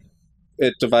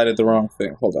 it divided the wrong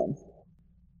thing. Hold on.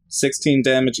 16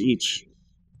 damage each.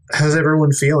 How's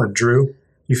everyone feeling, Drew?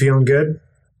 You feeling good?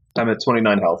 I'm at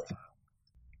 29 health.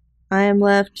 I am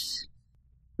left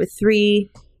with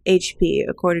 3 HP,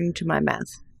 according to my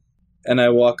math. And I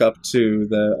walk up to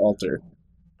the altar.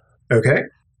 Okay.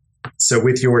 So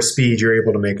with your speed, you're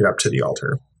able to make it up to the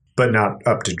altar, but not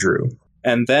up to Drew.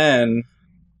 And then,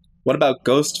 what about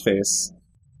Ghostface?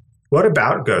 What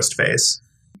about Ghostface?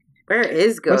 Where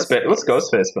is Ghostface? What's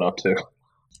Ghostface been up to?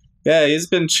 Yeah, he's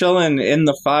been chilling in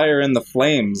the fire and the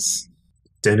flames.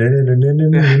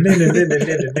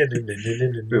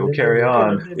 We will carry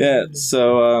on. Yeah,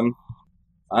 so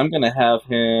I'm gonna have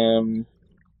him,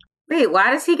 Wait,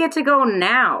 why does he get to go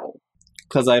now?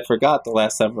 because I forgot the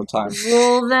last several times.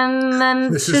 Well,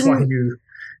 then This is why shouldn't... you.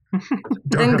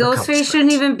 Then Ghostface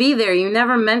shouldn't even be there. You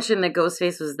never mentioned that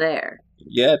Ghostface was there.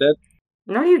 Yeah, that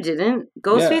No, you didn't.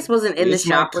 Ghostface wasn't in the it's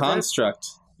shop my with us. construct.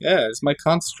 Yeah, it's my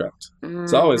construct.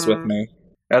 It's always with me.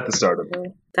 At the start of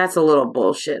it. That's a little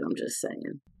bullshit, I'm just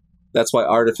saying. That's why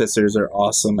artificers are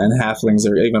awesome, and halflings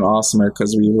are even awesomer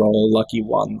because we roll lucky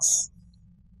ones.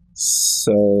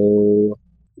 So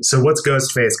So what's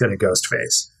Ghostface going to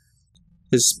Ghostface?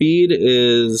 his speed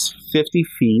is 50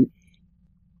 feet,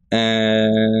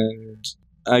 and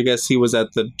I guess he was at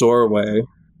the doorway.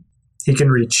 He can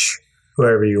reach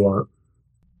whoever you want.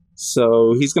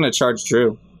 So he's going to charge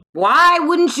Drew. Why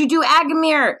wouldn't you do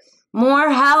Agamir? More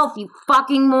health, you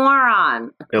fucking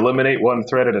moron. Eliminate one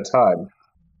threat at a time.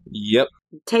 Yep.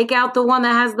 Take out the one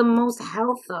that has the most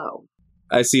health, though.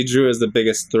 I see Drew as the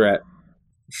biggest threat.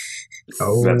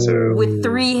 Oh, That's it. With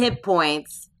 3 hit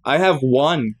points. I have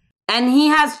 1. And he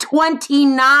has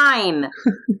 29.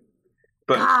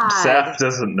 But God. Saf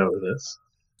doesn't know this.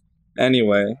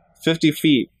 Anyway, 50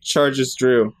 feet, charges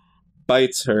Drew,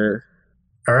 bites her.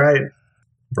 All right.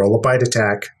 Roll a bite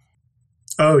attack.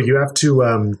 Oh, you have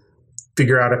to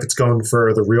figure out if it's going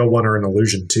for the real one or an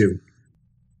illusion, too.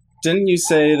 Didn't you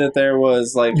say that there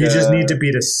was like You just need to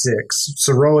beat a 6.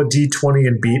 So roll a d20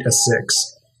 and beat a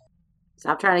 6.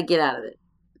 Stop trying to get out of it.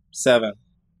 7?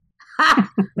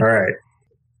 Ha! All right.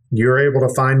 You're able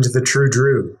to find the true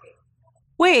Drew.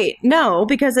 Wait, no,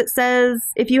 because it says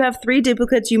if you have 3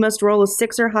 duplicates, you must roll a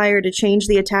 6 or higher to change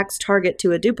the attack's target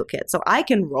to a duplicate. So I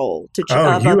can roll to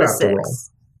above you a have to 6 roll.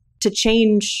 to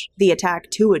change the attack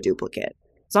to a duplicate.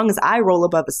 As long as I roll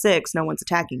above a 6, no one's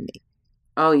attacking me.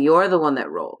 Oh, you're the one that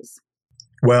rolls.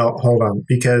 Well, hold on,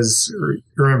 because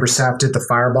remember Saf did the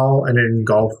fireball and it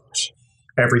engulfed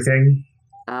everything,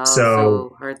 Oh,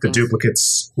 so her the things-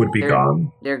 duplicates would be They're-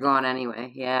 gone. They're gone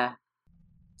anyway, yeah.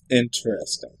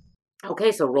 Interesting.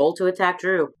 Okay, so roll to attack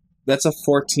Drew. That's a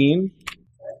 14.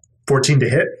 14 to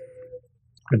hit?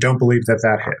 I don't believe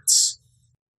that hits.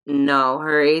 No,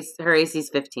 her AC's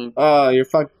 15. Oh, you're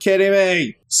fucking kidding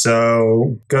me!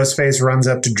 So Ghostface runs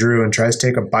up to Drew and tries to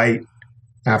take a bite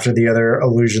after the other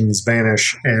illusions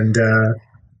vanish and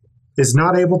is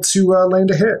not able to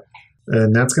land a hit.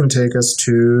 And that's going to take us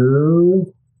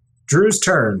to Drew's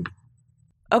turn.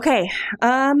 Okay,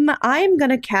 I'm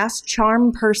gonna cast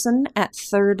Charm Person at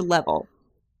 3rd level,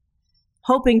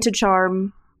 hoping to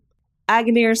charm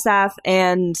Agamir, Saf,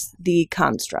 and the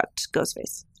construct,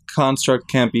 Ghostface. Construct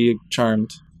can't be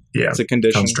charmed. Yeah, It's a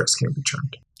condition. constructs can't be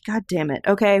charmed. God damn it.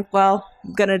 Okay, well,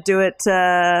 I'm gonna do it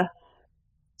to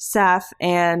Saf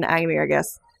and Agamir, I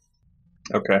guess.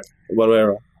 Okay. What do I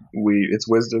roll? It's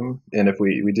wisdom, and if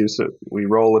we do so, we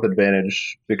roll with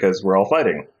advantage because we're all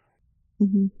fighting.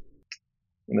 Mm-hmm.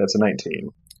 And that's a 19.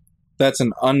 That's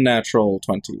an unnatural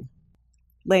 20.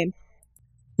 Lame.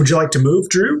 Would you like to move,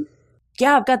 Drew?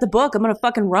 Yeah, I've got the book. I'm gonna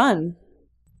fucking run.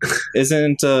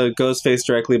 Isn't Ghostface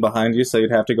directly behind you, so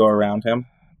you'd have to go around him?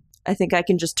 I think I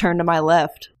can just turn to my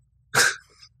left.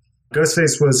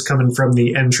 Ghostface was coming from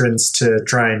the entrance to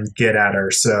try and get at her,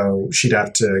 so she'd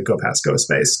have to go past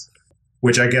Ghostface.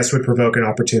 which I guess would provoke an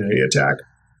opportunity attack.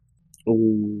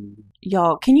 Ooh.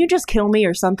 Y'all, can you just kill me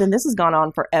or something? This has gone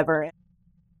on forever.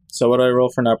 So what do I roll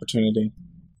for an opportunity?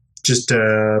 Just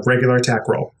a regular attack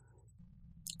roll.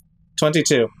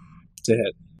 22 to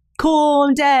hit. Cool,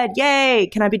 I'm dead. Yay.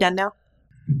 Can I be done now?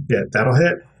 Yeah, that'll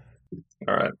hit.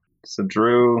 All right. So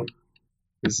Drew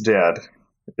is dead.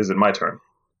 Is it my turn?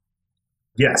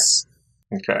 Yes.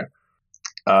 Okay.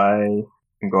 I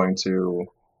am going to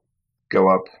go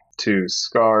up to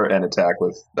Scar and attack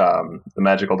with the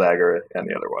magical dagger and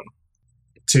the other one.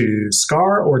 To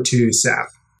Scar or to Saf?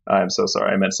 I'm so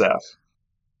sorry. I meant Saf.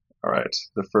 All right.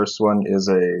 The first one is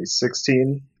a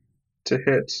 16 to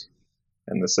hit,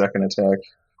 and the second attack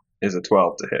is a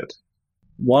 12 to hit.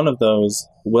 One of those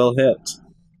will hit.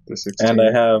 The 16. And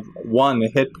I have 1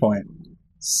 hit point.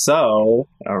 So,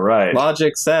 All right.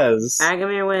 logic says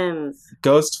Agamir wins.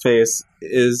 Ghostface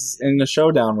is in a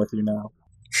showdown with you now.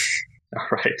 All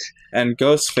right. And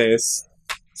Ghostface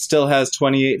still has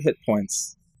 28 hit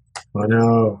points. Oh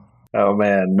no. Oh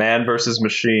man, man versus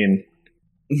machine.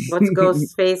 What's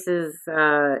Ghostface's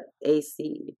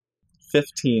AC?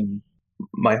 15.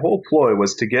 My whole ploy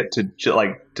was to get to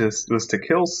was to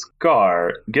kill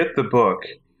Scar, get the book,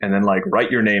 and then write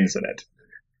your names in it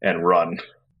and run.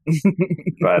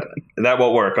 But that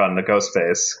won't work on the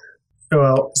Ghostface.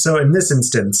 Well, so in this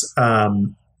instance, Saf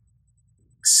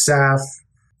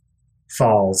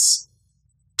falls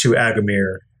to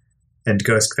Agamir, and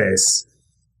Ghostface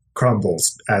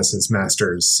crumbles as his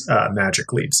master's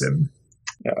magic leaves him,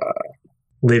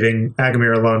 leaving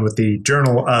Agamir alone with the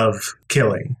Journal of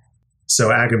Killing. So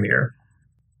Agamir,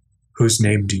 whose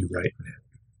name do you write in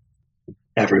it?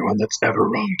 Everyone that's ever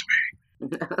wronged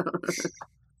me.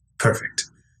 Perfect.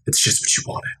 It's just what you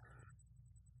wanted.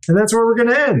 And that's where we're going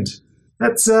to end.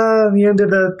 That's the end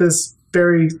of this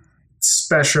very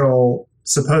special,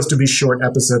 supposed to be short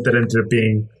episode that ended up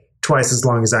being twice as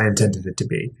long as I intended it to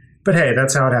be. But hey,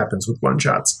 that's how it happens with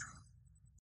one-shots.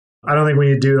 I don't think we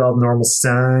need to do all the normal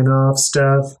sign-off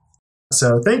stuff.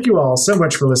 So thank you all so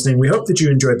much for listening. We hope that you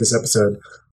enjoyed this episode.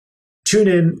 Tune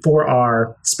in for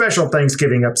our special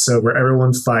Thanksgiving episode where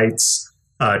everyone fights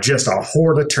just a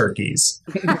horde of turkeys.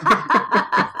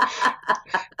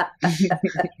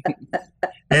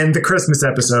 And the Christmas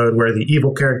episode where the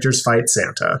evil characters fight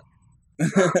Santa.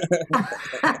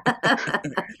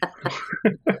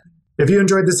 If you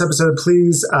enjoyed this episode,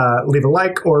 please leave a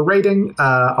like or rating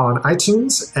on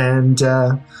iTunes, and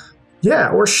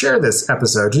or share this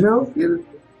episode. Be a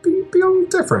little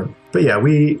different. But yeah,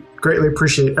 we greatly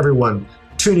appreciate everyone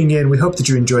tuning in. We hope that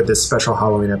you enjoyed this special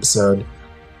Halloween episode.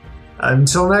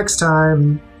 Until next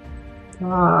time, bye.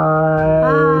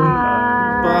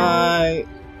 Bye.